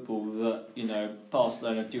of football, that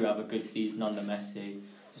Barcelona do have a good season under Messi,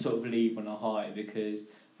 to sort of leave on a high, because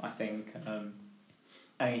I think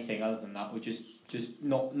anything other than that would just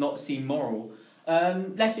not seem moral.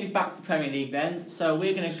 Let's move back to the Premier League then. So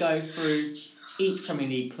we're going to go through each Premier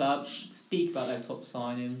League club, speak about their top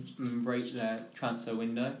signing and rate their transfer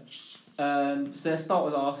window. So let's start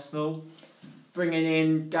with Arsenal. Bringing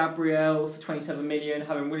in Gabriel for 27 million,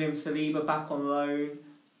 having William Saliba back on loan.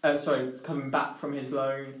 Coming back from his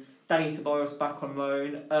loan. Danny Ceballos back on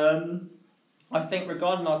loan. I think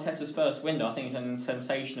regarding Arteta's first window, I think he's done a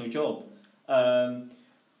sensational job.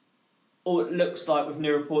 All it looks like, with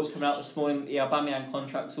new reports coming out this morning, the Aubameyang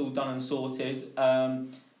contract's all done and sorted.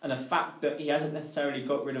 And the fact that he hasn't necessarily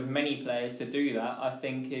got rid of many players to do that, I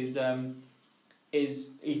think is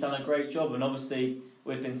he's done a great job. And obviously,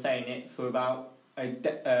 we've been saying it for about a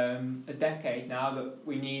decade now that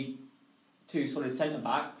we need 2 solid centre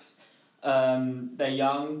backs. They're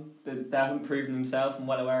young, they haven't proven themselves. I'm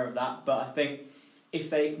well aware of that. But I think if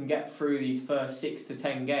they can get through these first 6 to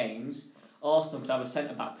 10 games, Arsenal could have a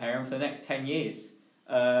centre back pairing for the next 10 years.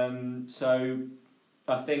 So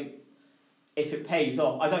I think if it pays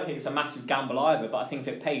off, I don't think it's a massive gamble either, but I think if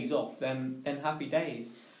it pays off, then happy days.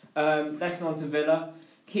 Let's go on to Villa.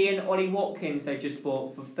 Kian, Ollie Watkins they've just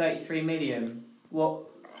bought for 33 million. How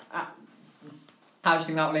do you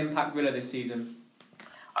think that will impact Villa this season?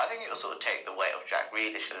 I think it will sort of take the weight off Jack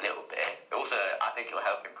Grealish a little bit. Also, I think it will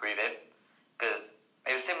help improve him, because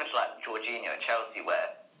it was similar to like Jorginho at Chelsea,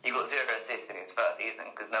 where he got 0 assists in his first season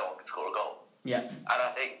because no one could score a goal. Yeah. And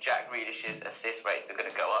I think Jack Grealish's assist rates are going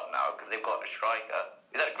to go up now because they've got a striker.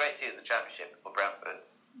 He's had a great season in the Championship for Brentford.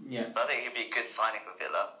 Yeah. So I think it'd be a good signing for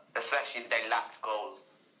Villa, especially if they lacked goals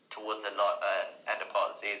towards the end of part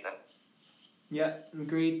of the season. Yeah,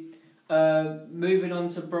 agreed. Moving on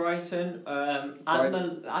to Brighton, Adam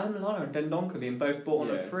Lallana and Dendoncker being both bought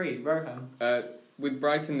on a free. Rohan. With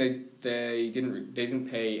Brighton, they didn't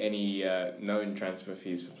pay any known transfer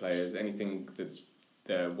fees for players. Anything that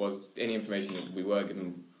there was any information that we were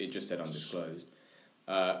given, it just said undisclosed.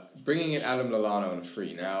 Bringing in Adam Lallana on a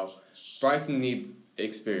free. Now, Brighton need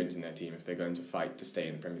experience in their team if they're going to fight to stay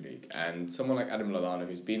in the Premier League. And someone like Adam Lallana,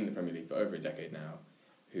 who's been in the Premier League for over a decade now,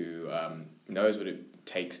 who knows what it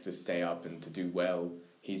takes to stay up and to do well.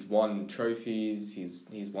 He's won trophies. He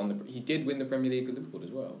did win the Premier League with Liverpool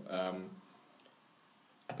as well.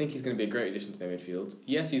 I think he's going to be a great addition to their midfield.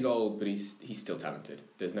 Yes, he's old, but he's still talented.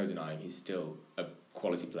 There's no denying he's still a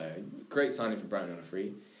quality player. Great signing for Brighton on a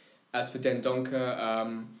free. As for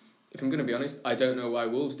Dendoncker, if I'm going to be honest, I don't know why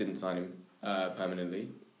Wolves didn't sign him permanently.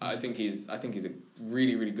 I think he's a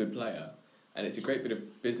really, really good player, and it's a great bit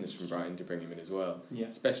of business from Brighton to bring him in as well. Yeah.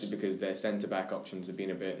 Especially because their centre back options have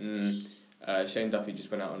been a bit. Shane Duffy just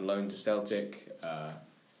went out on loan to Celtic,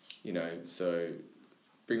 so.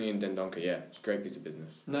 Bringing in Dendoncker, great piece of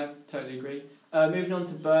business. No, totally agree. Moving on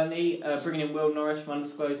to Burnley, bringing in Will Norris from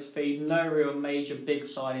undisclosed fee. No real major big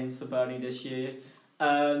signings for Burnley this year.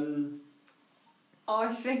 I don't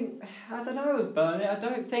know with Burnley. I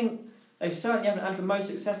don't think they certainly haven't had the most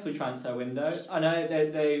successful transfer window. I know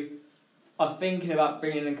they are thinking about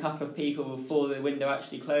bringing in a couple of people before the window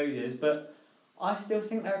actually closes, but I still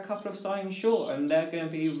think they're a couple of signings short, and they're going to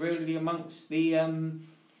be really amongst the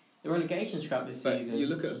relegation scrap this season. You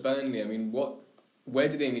look at Burnley, I mean, where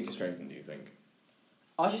do they need to strengthen, do you think?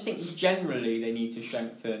 I just think generally they need to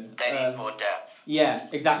strengthen. They need more depth. Yeah,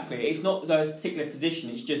 exactly. It's not those particular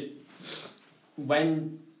position, it's just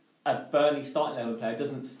when a Burnley starting level player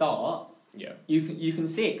doesn't start, you can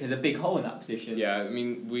see it because there's a big hole in that position. Yeah, I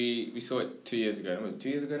mean, we saw it 2 years ago. Was it 2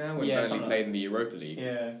 years ago now? When Burnley played in the Europa League.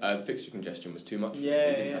 Yeah. The fixture congestion was too much for them.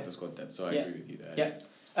 They didn't have the squad depth, so I agree with you there. Yeah.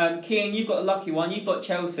 Keane, you've got a lucky one. You've got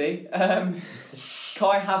Chelsea.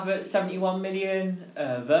 Kai Havertz, 71 million.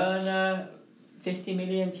 Werner, 50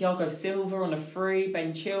 million. Thiago Silva on a free.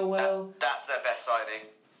 Ben Chilwell. That's their best signing.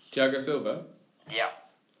 Thiago Silva? Yeah.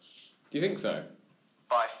 Do you think so?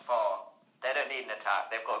 By far. They don't need an attack.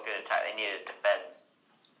 They've got a good attack. They need a defence.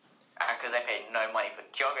 And because they paid no money for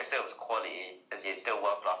Thiago Silva's quality, as he's still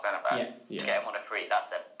world-class centre-back, to get him on a free, that's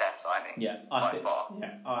their best signing. Yeah, by far.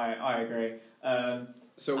 Yeah, I agree.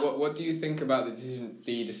 So what do you think about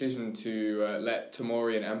the decision to let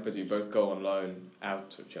Tomori and Ampadu both go on loan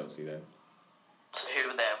out of Chelsea then? So who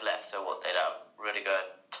would they have left? So what, they'd have Rudiger,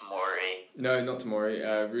 Tomori? No, not Tomori.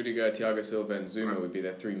 Rudiger, Thiago Silva and Zuma would be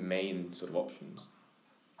their three main sort of options.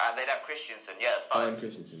 And they'd have Christensen, that's fine. And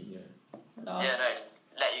Christensen, Yeah, no,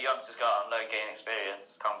 let your youngsters go out on loan, gain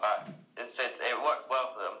experience, come back. It works well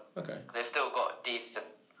for them. Okay. They've still got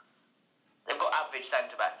they've got average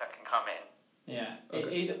centre-backs that can come in. Yeah,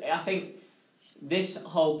 okay. I think this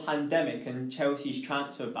whole pandemic and Chelsea's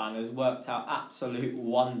transfer ban has worked out absolute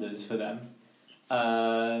wonders for them.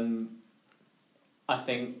 I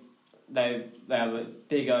think they have a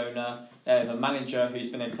big owner, they have a manager who's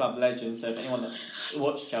been a club legend, so if anyone that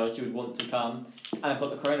watched Chelsea would want to come, and they've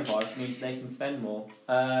got the coronavirus, means they can spend more.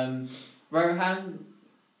 Rohan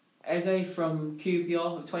Eze from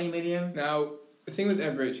QPR with 20 million. Now, the thing with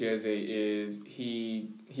Eberechi Eze is he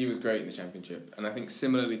was great in the Championship, and I think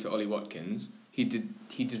similarly to Ollie Watkins, he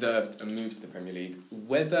deserved a move to the Premier League.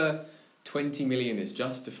 Whether 20 million is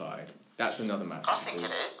justified, that's another matter. I think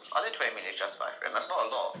it is. I think 20 million is justified for him. That's not a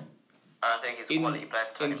lot. And I think he's a quality player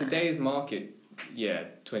for 20 million. In today's market,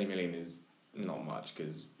 20 million is not much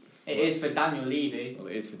because... It is for Daniel Levy. Well,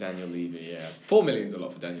 it is for Daniel Levy, yeah. 4 million's a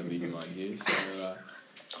lot for Daniel Levy, mind you. So,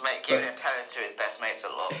 mate, giving him talent to his best mates a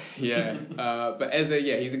lot. Yeah, but Eze,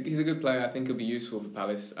 he's a good player. I think he'll be useful for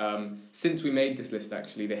Palace. Since we made this list,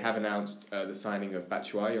 actually, they have announced the signing of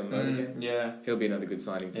Batshuayi on loan again. Yeah, he'll be another good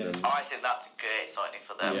signing for them. I think that's a great signing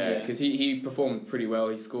for them. Yeah, because he performed pretty well.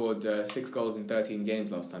 He scored 6 goals in 13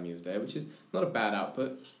 games last time he was there, which is not a bad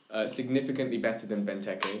output. Significantly better than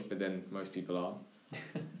Benteke, but then most people are.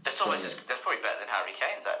 That's probably better than Harry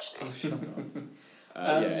Kane's, actually. Oh, shut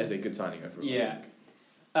up. Eze, good signing overall. Yeah.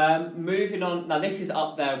 Moving on, now this is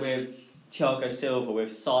up there with Thiago Silva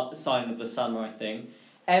with sign of the summer, I think.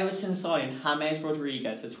 Everton signing James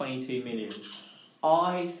Rodriguez for 22 million.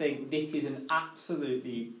 I think this is an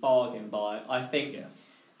absolutely bargain buy. I think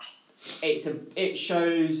it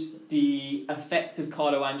shows the effect of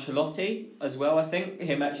Carlo Ancelotti as well. I think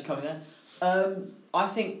him actually coming there. I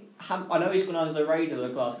think I know he's gone under the radar the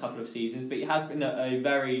last couple of seasons, but he has been at a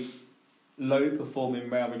very low performing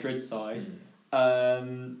Real Madrid side. I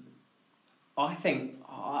think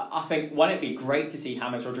wouldn't it be great to see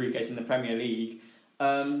James Rodriguez in the Premier League?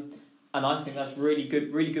 And I think that's really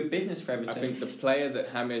good business for Everton. I think the player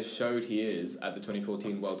that James showed he is at the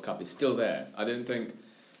 2014 World Cup is still there. I don't think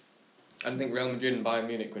Real Madrid and Bayern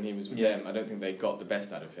Munich, when he was with them, I don't think they got the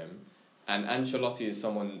best out of him. And Ancelotti is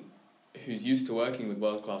someone who's used to working with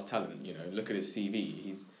world-class talent. You know, look at his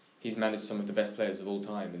CV. He's managed some of the best players of all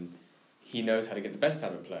time, and he knows how to get the best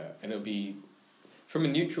out of a player. And it'll be, from a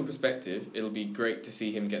neutral perspective, it'll be great to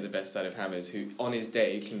see him get the best out of James, who on his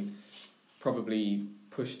day can probably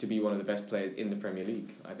push to be one of the best players in the Premier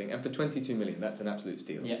League, I think. And for 22 million, that's an absolute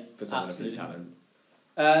steal for someone of his talent.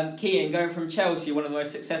 Kean, going from Chelsea, one of the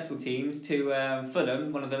most successful teams, to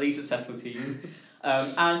Fulham, one of the least successful teams.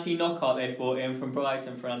 Anthony Knockaert they've brought in from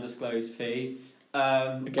Brighton for an undisclosed fee.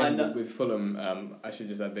 Again, with Fulham, I should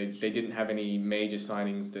just add, they didn't have any major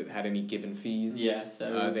signings that had any given fees. Yeah,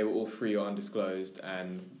 so... they were all free or undisclosed,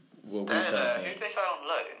 and who did they sign on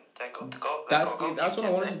loan? That's what I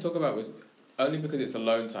wanted to talk about, was only because it's a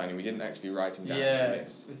loan signing, we didn't actually write him down on the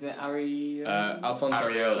list. Isn't it Ari... Alphonse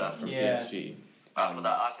Areola from PSG. I think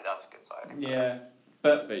that's a good signing. Yeah.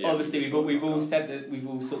 But obviously we've all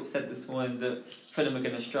sort of said this morning that Fulham are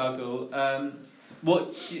going to struggle.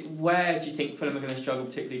 Where do you think Fulham are going to struggle,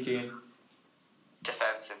 particularly, Kean?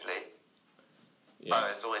 Defensively.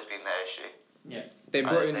 Yeah. It's always been their issue. Yeah. They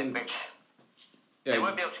brought in... They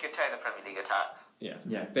won't be able to contain the Premier League attacks.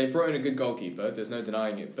 Yeah. They brought in a good goalkeeper, there's no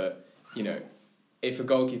denying it, but, you know, if a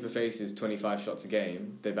goalkeeper faces 25 shots a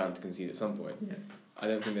game, they're bound to concede at some point. Yeah. I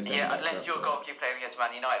don't think there's... Yeah, unless you're a goalkeeper playing against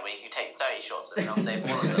Man United, where you can take 30 shots and they'll save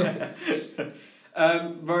all of them.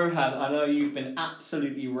 Rohan, I know you've been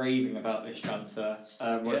absolutely raving about this transfer.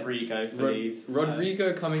 Rodrigo for Leeds.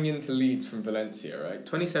 Rodrigo coming into Leeds from Valencia, right?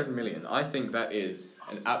 27 million. I think that is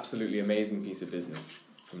an absolutely amazing piece of business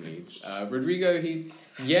from Leeds. Rodrigo, he's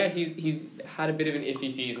had a bit of an iffy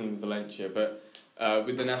season with Valencia, but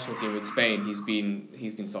with the national team with Spain, he's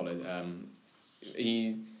been solid.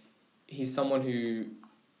 He's someone who,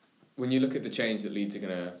 when you look at the change that Leeds are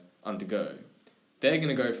going to undergo, they're going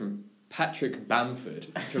to go from Patrick Bamford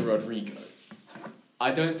to Rodrigo.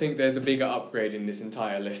 I don't think there's a bigger upgrade in this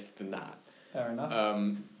entire list than that. Fair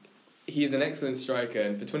enough. He's an excellent striker,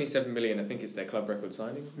 and for 27 million, I think it's their club record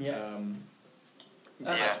signing. Yeah.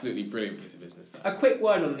 Absolutely brilliant piece of business. A quick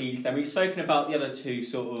word on Leeds then. We've spoken about the other two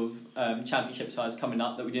sort of championship sides coming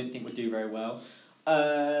up that we didn't think would do very well.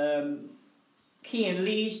 Kean,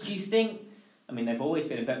 Leeds, do you think... I mean, they've always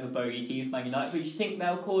been a bit of a bogey team for Man United, but do you think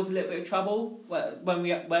they'll cause a little bit of trouble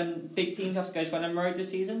when big teams have to go to Ellen Road this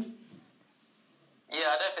season?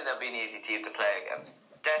 Yeah, I don't think they'll be an easy team to play against.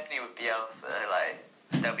 Definitely with Bielsa,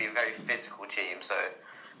 they'll be a very physical team, so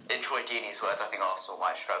in Troy Deeney's words, I think Arsenal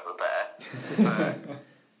might struggle there. But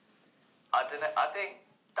I don't know, I think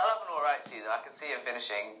they'll have an alright season. I can see them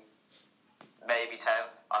finishing maybe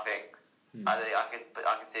 10th, I think. I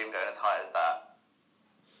can see him going as high as that.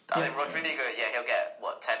 I think Rodrigo, he'll get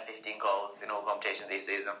 10, 15 goals in all competitions this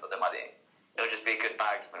season for them. I think it'll just be a good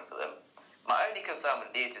bagsman for them. My only concern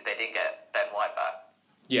with Leeds is they didn't get Ben White back.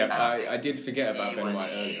 Yeah, I did forget about Ben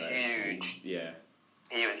White earlier. He was huge. Yeah,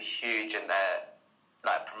 he was huge in their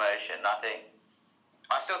promotion.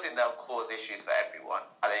 I still think they'll cause issues for everyone.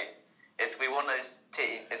 I think it's gonna be one of those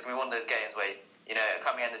teams. It's gonna be one of those games where, you know,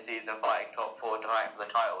 coming in the season fighting top 4 tonight for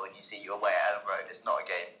the title, and you see you away at Ellen Road. It's not a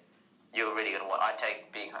game you're really going to want. I'd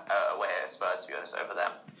take being away at Spurs, to be honest, over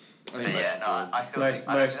them. I still think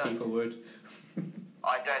most people would.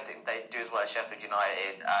 I don't think they do as well as Sheffield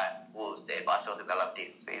United and Wolves did, but I still think they'll have a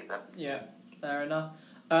decent season. Yeah, fair enough.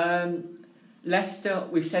 Leicester,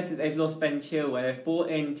 we've said that they've lost Ben Chilwell. They've brought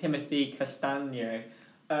in Timothy Castagne.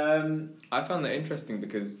 I found that interesting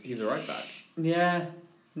because he's a right back. Yeah.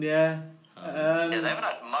 They haven't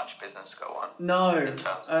had much business go on. No,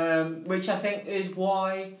 which I think is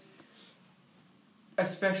why,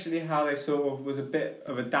 especially how they sort of was a bit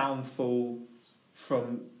of a downfall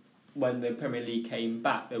from when the Premier League came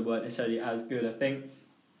back. They weren't necessarily as good. I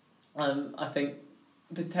think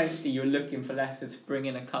potentially you're looking for Leicester to bring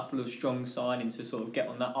in a couple of strong signings to sort of get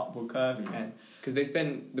on that upward curve again. Because they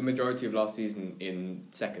spent the majority of last season in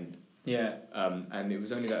second. Yeah. And it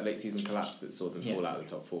was only that late season collapse that saw them fall out of the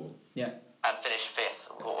top 4. Yeah. And finish 5th.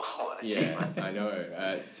 Yeah, I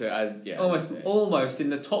know. Almost in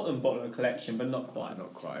the Tottenham bottom of the collection, but not quite.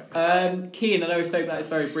 Not quite. Kean, I know we spoke about this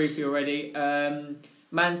very briefly already.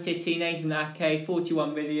 Man City, Nathan Ake,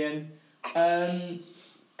 41 million.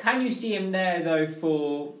 Can you see him there though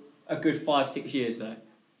for a good 5-6 years though?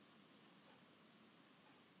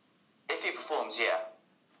 If he performs, yeah.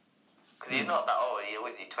 Because he's not that old.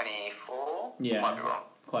 Was he 24? Yeah. Might be wrong.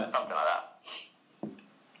 Quite. Something like that.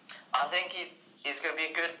 I think he's going to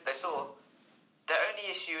be a good... The only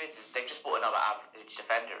issue is they've just brought another average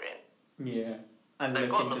defender in. Yeah. And they've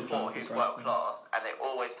got Laporte, who's world class, and they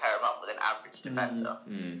always pair him up with an average defender.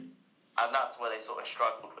 And that's where they sort of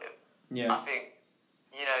struggled with. Yeah. I think,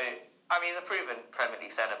 he's a proven Premier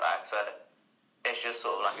League centre-back, so it's just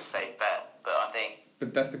sort of like a safe bet. But I think...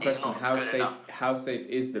 But that's the question, how safe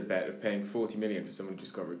is the bet of paying 40 million for someone who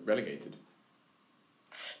just got relegated?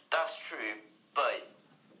 That's true, but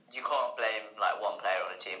you can't blame one player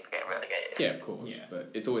on a team for getting relegated. Yeah, of course,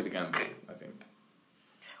 but it's always a gamble, I think.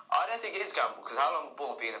 I don't think it is gamble, because how long will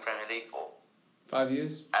Bournemouth be in the Premier League for? 5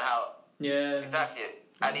 years. And how... Yeah. Exactly.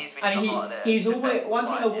 And he's been he's always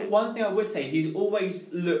one thing I would say is he's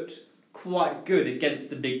always looked quite good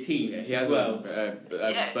against the big teams as well.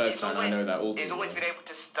 As a Spurs fan, I know that all. He's always been able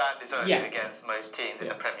to stand his own against most teams in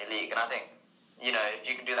the Premier League, and I think if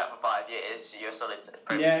you can do that for 5 years, you're a solid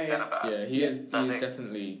Premier League centre back. Yeah, he is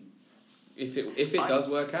definitely. If it does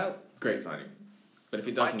work out, great signing. But if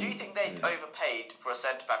it doesn't, I do think they overpaid for a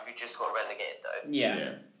centre back who just got relegated though.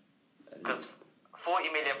 Yeah. Because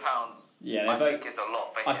 £40 million, I think is a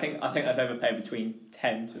lot for him. I think they've overpaid between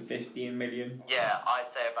 10 to 15 million. Yeah, I'd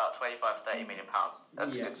say about 25 to 30 million pounds.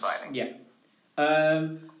 That's a good signing. Yeah.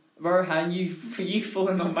 Rohan, you've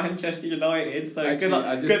fallen on Manchester United, so actually, good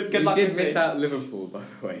luck. Good luck. We did miss out Liverpool, by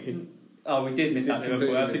the way. Oh, we did miss out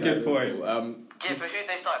Liverpool. That's a good point. Yeah, but who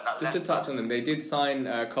they signed that? Just to touch on them, they did sign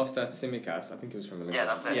Kostas Tsimikas. I think it was from Liverpool. Yeah,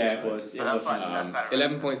 that's it. Yeah, it was. But that's fine.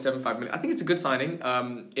 11.75 million. I think it's a good signing.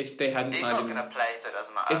 If they hadn't he's signed him, not going to play, so it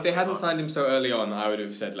doesn't matter. If they hadn't signed him so early on, I would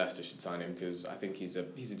have said Leicester should sign him because I think he's a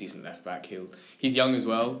decent left back. He's young as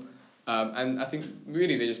well, and I think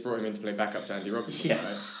really they just brought him in to play backup to Andy Robertson.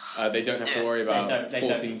 Yeah. Right? They don't have to worry about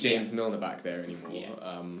forcing James Milner back there anymore.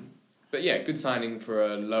 Yeah. But yeah, good signing for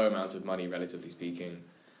a low amount of money, relatively speaking.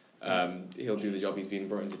 He'll do the job he's been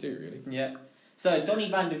brought in to do, really. Yeah. So Donny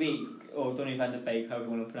van der Beek, or Donny van der Beek, however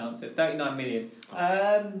you want to pronounce it, 39 million.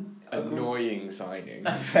 Annoying signing.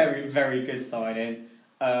 A very, very good signing.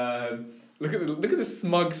 Look at the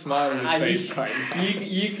smug smile on his face right now.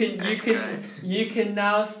 You can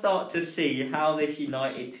now start to see how this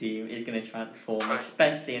United team is going to transform,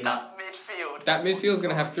 especially in that midfield. That midfield's going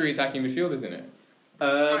to have 3 attacking midfielders in it. Who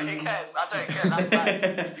cares? I don't care. That's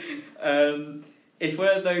bad. It's one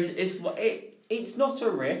of those. It's not a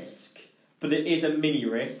risk, but it is a mini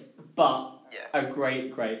risk. But a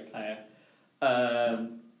great player,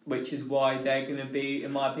 which is why they're going to be,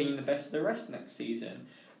 in my opinion, the best of the rest next season.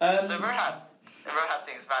 So Rohan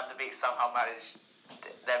thinks Van der Beek somehow managed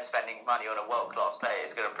them spending money on a world class player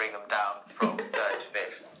is going to bring them down from 3rd to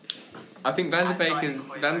 5th. I think Van der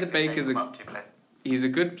Beek is he's a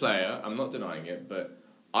good player. I'm not denying it, but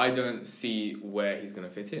I don't see where he's going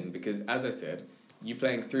to fit in because, as I said, you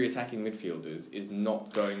playing 3 attacking midfielders is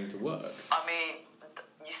not going to work. I mean,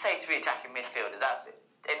 you say 3 attacking midfielders. That's it.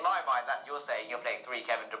 In my mind, that you're saying you're playing 3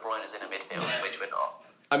 Kevin De Bruyne's in a midfield, which we're not.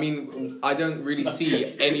 I mean, I don't really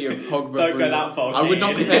see any of Pogba. Don't go that far. I would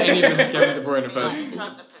not compare any of them to Kevin De Bruyne first of all. In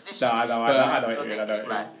terms of position, No, I know. I don't.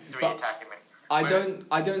 3 attacking midfielders.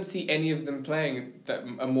 I don't see any of them playing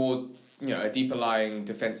a more a deeper lying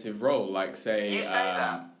defensive role like say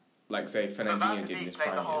Fernandinho did in his prime.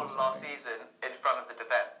 He played the whole last season in front of the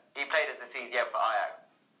defence. He played as a CDM for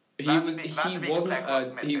Ajax.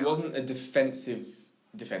 He wasn't a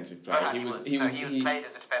defensive player. He was played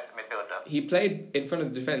as a defensive midfielder. He played in front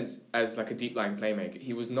of the defence as like a deep line playmaker.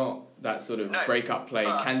 He was not that sort of break up play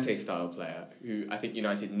Kante style player who I think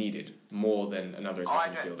United needed more than another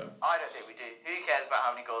attacking midfielder. I don't think we do. Who cares about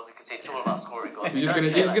how many goals we concede? It's all about scoring goals. He's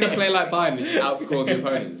just gonna play like Bayern and just outscore the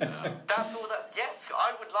opponents now. That's all that. Yes,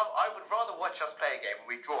 I would rather watch us play a game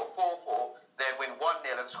where we draw 4-4 than win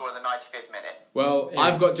 1-0 and score in the 95th minute. Well,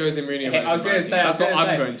 I've got Jose Mourinho. That's what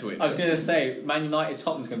I'm going to win. I was going to say, Man United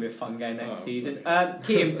Tottenham's going to be a fun game next season.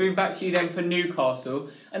 Kean, move back to you then for Newcastle,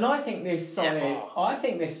 and I think this signing.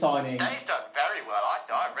 They've done very well.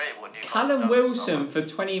 I really want Newcastle. Callum Wilson for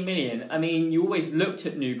 20 million. I mean, you always looked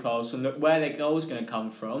at Newcastle and looked where their goal was going to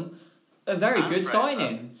come from. A very good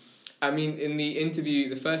signing. I mean, in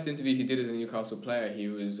the first interview he did as a Newcastle player, he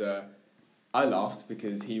was. I laughed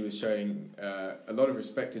because he was showing a lot of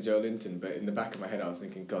respect to Joe Linton, but in the back of my head I was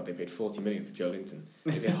thinking, God, they paid 40 million for Joe Linton.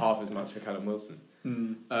 They paid half as much for Callum Wilson.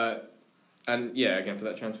 And yeah, again, for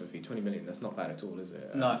that transfer fee, 20 million, that's not bad at all, is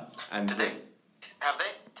it? No. And Did they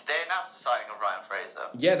announce the signing of Ryan Fraser?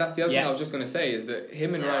 Yeah, that's the other thing I was just going to say, is that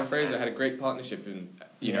him and Ryan Fraser had a great partnership in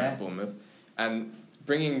Bournemouth, and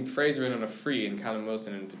bringing Fraser in on a free and Callum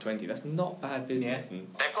Wilson in for 20, that's not bad business. Yeah.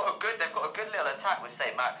 They've got a good little attack with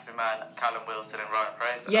St. Maximin, Callum Wilson and Ryan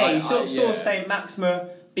Fraser. Yeah, you saw St. Maximin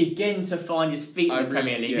begin to find his feet in the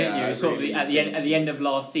Premier League, didn't you? At the end of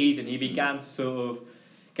last season, he began to sort of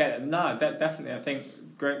get them. No, definitely. I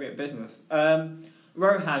think great bit of business.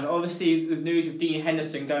 Rohan, obviously the news of Dean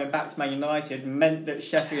Henderson going back to Man United meant that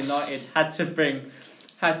Sheffield United had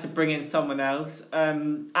to bring in someone else.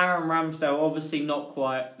 Aaron Ramsdale, obviously not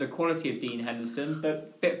quite the quality of Dean Henderson,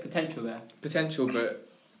 but bit of potential there. Potential, but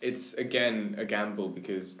it's again a gamble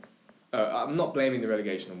because I'm not blaming the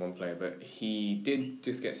relegation on one player, but he did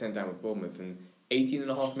just get sent down with Bournemouth and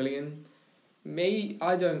 18.5 million.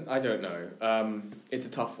 I don't know. It's a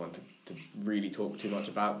tough one to really talk too much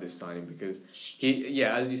about this signing because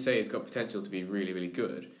as you say, it's got potential to be really, really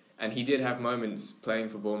good. And he did have moments playing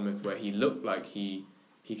for Bournemouth where he looked like he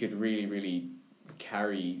could really, really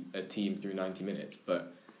carry a team through 90 minutes.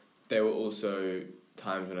 But there were also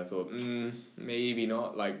times when I thought, maybe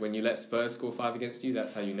not. Like when you let Spurs score 5 against you,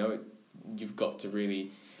 that's how you know it. You've got to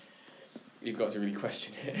really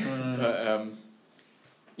question it. But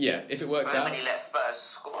if it works out. When you let Spurs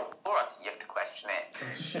score, I think you have to question it.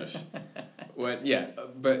 Oh, shush.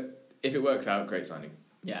 But if it works out, great signing.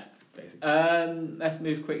 Yeah. Basically. Let's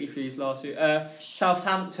move quickly through these last few.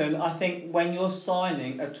 Southampton, I think when you're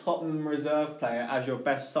signing a Tottenham reserve player as your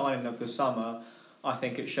best signing of the summer, I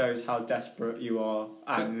think it shows how desperate you are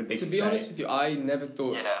and in a big To be state. honest with you, I never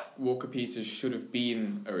thought Walker Peters should have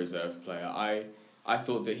been a reserve player. I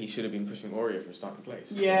thought that he should have been pushing Aurier for a starting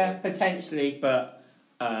place. Yeah, potentially, but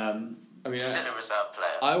I mean, still a reserve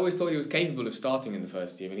player. I always thought he was capable of starting in the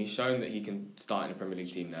first team, and he's shown that he can start in a Premier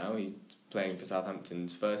League team now. He's playing for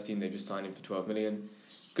Southampton's first team. They just signed him for 12 million.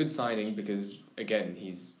 Good signing because again,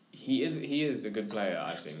 he is a good player.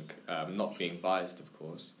 I think, not being biased, of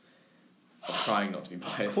course. I'm trying not to be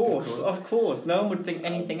biased. Of course. No one would think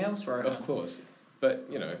anything else, right? Of course, but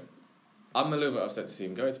I'm a little bit upset to see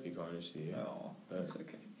him go. To be quite honest with you. Oh, that's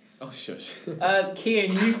okay. Oh, shush.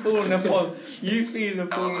 Kian, you've fallen upon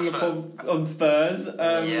on Spurs.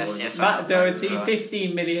 Yes, Matt Doherty,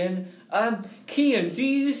 15 million. Kian, do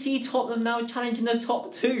you see Tottenham now challenging the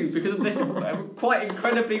top 2 because of this quite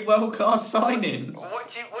incredibly world-class signing? What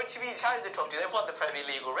do you mean challenge the top 2? They've won the Premier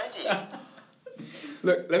League already.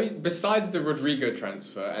 Look, besides the Rodrigo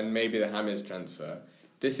transfer and maybe the James transfer,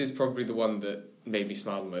 this is probably the one that made me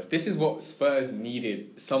smile the most. This is what Spurs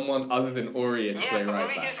needed, someone other than Aurier to play right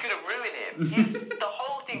back. Mourinho's going to ruin him. The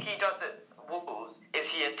whole thing he does at Wolves is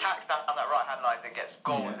he attacks down that right-hand line and gets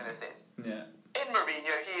goals and assists. Yeah. In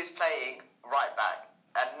Mourinho, he is playing right back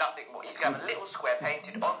and nothing more. He's going to have a little square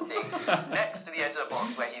painted on the thing next to the edge of the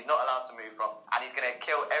box where he's not allowed to move from, and he's going to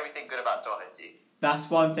kill everything good about Doherty. That's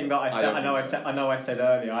one thing that I said. I know I said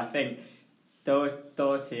earlier. I think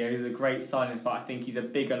Doherty is a great signing, but I think he's a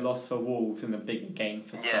bigger loss for Wolves and a bigger gain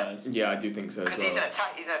for Spurs. Yeah, I do think so as well. Because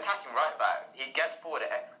he's an attacking right back. He gets forward.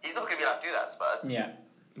 He's not going to be able to do that at Spurs. Yeah.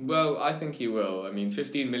 Well, I think he will. I mean,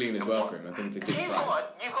 15 million is well for him. I think it's a good price.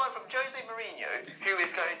 You've gone from Jose Mourinho, who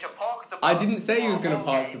is going to park the bus. I didn't say he was going to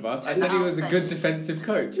park the bus. I said he was a good defensive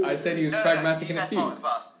coach. I said he was pragmatic and astute.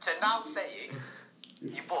 To now saying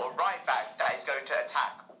you bought a right back that is going to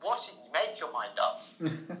attack. Make your mind up.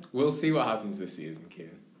 We'll see what happens this season,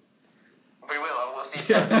 Kieran. We will, and we'll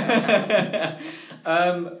see.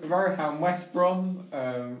 Rohan, West Brom.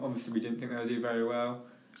 Obviously, we didn't think they would do very well.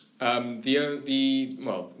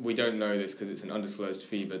 We don't know this because it's an undisclosed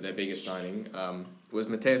fee, but their biggest signing was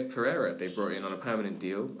Mateus Pereira. They brought in on a permanent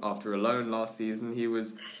deal after a loan last season. He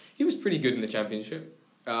was pretty good in the Championship.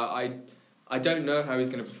 I don't know how he's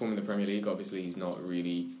going to perform in the Premier League. Obviously, he's not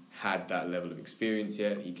really had that level of experience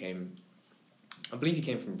yet. I believe he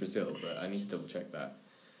came from Brazil, but I need to double check that.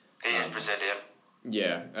 He is Brazilian.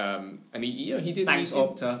 Yeah, and he did. Thanks,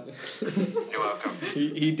 Opta. You're welcome.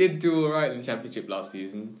 He did do all right in the Championship last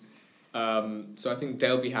season. So I think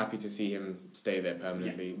they'll be happy to see him stay there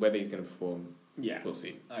permanently. Yeah. Whether he's going to perform, we'll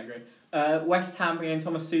see. I agree. West Ham bringing in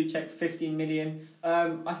Thomas Souček, 15 million.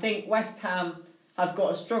 I think West Ham have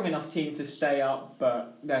got a strong enough team to stay up,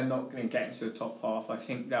 but they're not going to get into the top half. I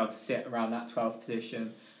think they'll sit around that 12th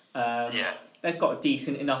position. They've got a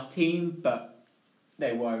decent enough team, but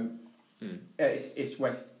they won't. It's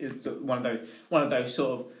one of those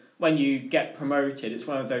sort of, when you get promoted, it's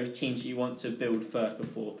one of those teams you want to build first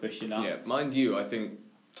before pushing up. Yeah, mind you, I think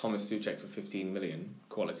Thomas Souček for 15 million,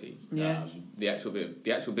 quality. Yeah. The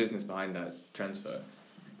actual business behind that transfer.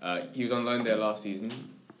 He was on loan there last season,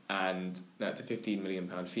 and that's a £15 million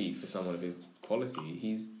fee for someone of his quality.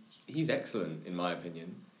 He's excellent in my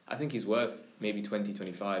opinion. I think he's worth maybe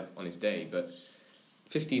 20-25 on his day, but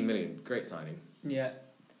 15 million, great signing. Yeah.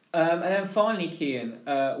 And then finally,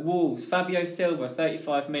 Kian, Wolves, Fabio Silva,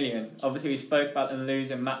 35 million. Obviously, we spoke about them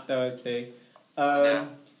losing Matt Doherty.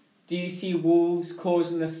 Do you see Wolves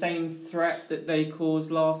causing the same threat that they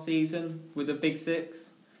caused last season with the Big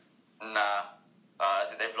Six? Nah. I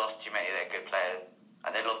think they've too many of their good players.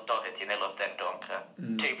 And they lost Doherty and they lost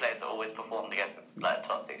Dendoncker. 2 players that always performed against like a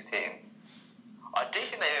top 6 team. I do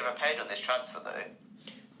think they overpaid on this transfer though.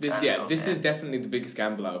 This is definitely the biggest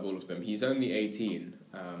gamble out of all of them. He's only 18,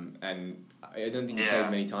 and I don't think he played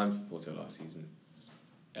many times for Porto last season.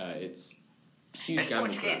 It's a huge gamble.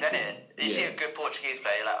 It's Portuguese, isn't it? You see a good Portuguese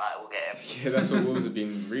player, you're like, alright, we'll get him. Yeah, that's what Wolves have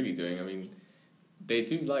been really doing. I mean, they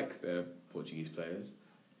do like their Portuguese players.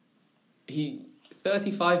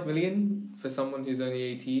 35 million for someone who's only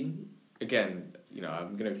 18. Again, you know,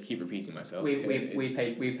 I'm going to keep repeating myself. We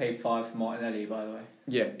paid 5 for Martinelli, by the way.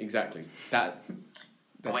 Yeah, exactly. That's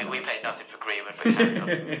we paid nothing for Greenwood, but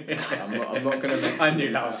I'm not going to. I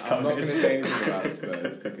knew that was coming. I'm not going to say anything about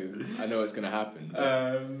Spurs because I know it's going to happen.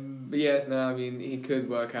 But yeah, no, I mean, he could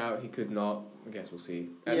work out. He could not. I guess we'll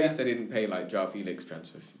see. At least they didn't pay like João Felix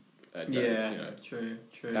transfer. You know, true.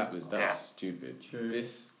 That was stupid. True.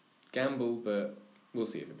 This gamble, but we'll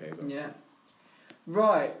see if it pays off. Yeah.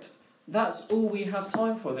 Right. That's all we have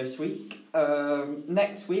time for this week.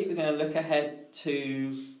 Next week we're going to look ahead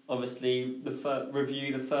to obviously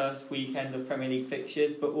review the first weekend of Premier League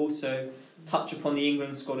fixtures, but also touch upon the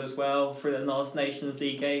England squad as well for the last Nations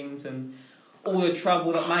League games and all the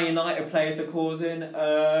trouble that Man United players are causing.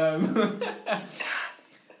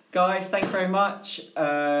 Guys, thank you very much.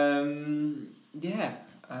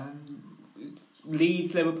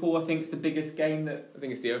 Leeds Liverpool, I think, is the biggest game that. I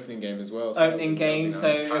think it's the opening game as well. So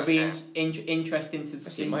it'll be interesting to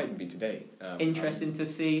see. It might even be today. Interesting to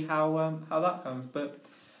see how that comes. But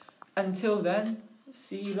until then,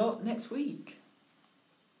 see you lot next week.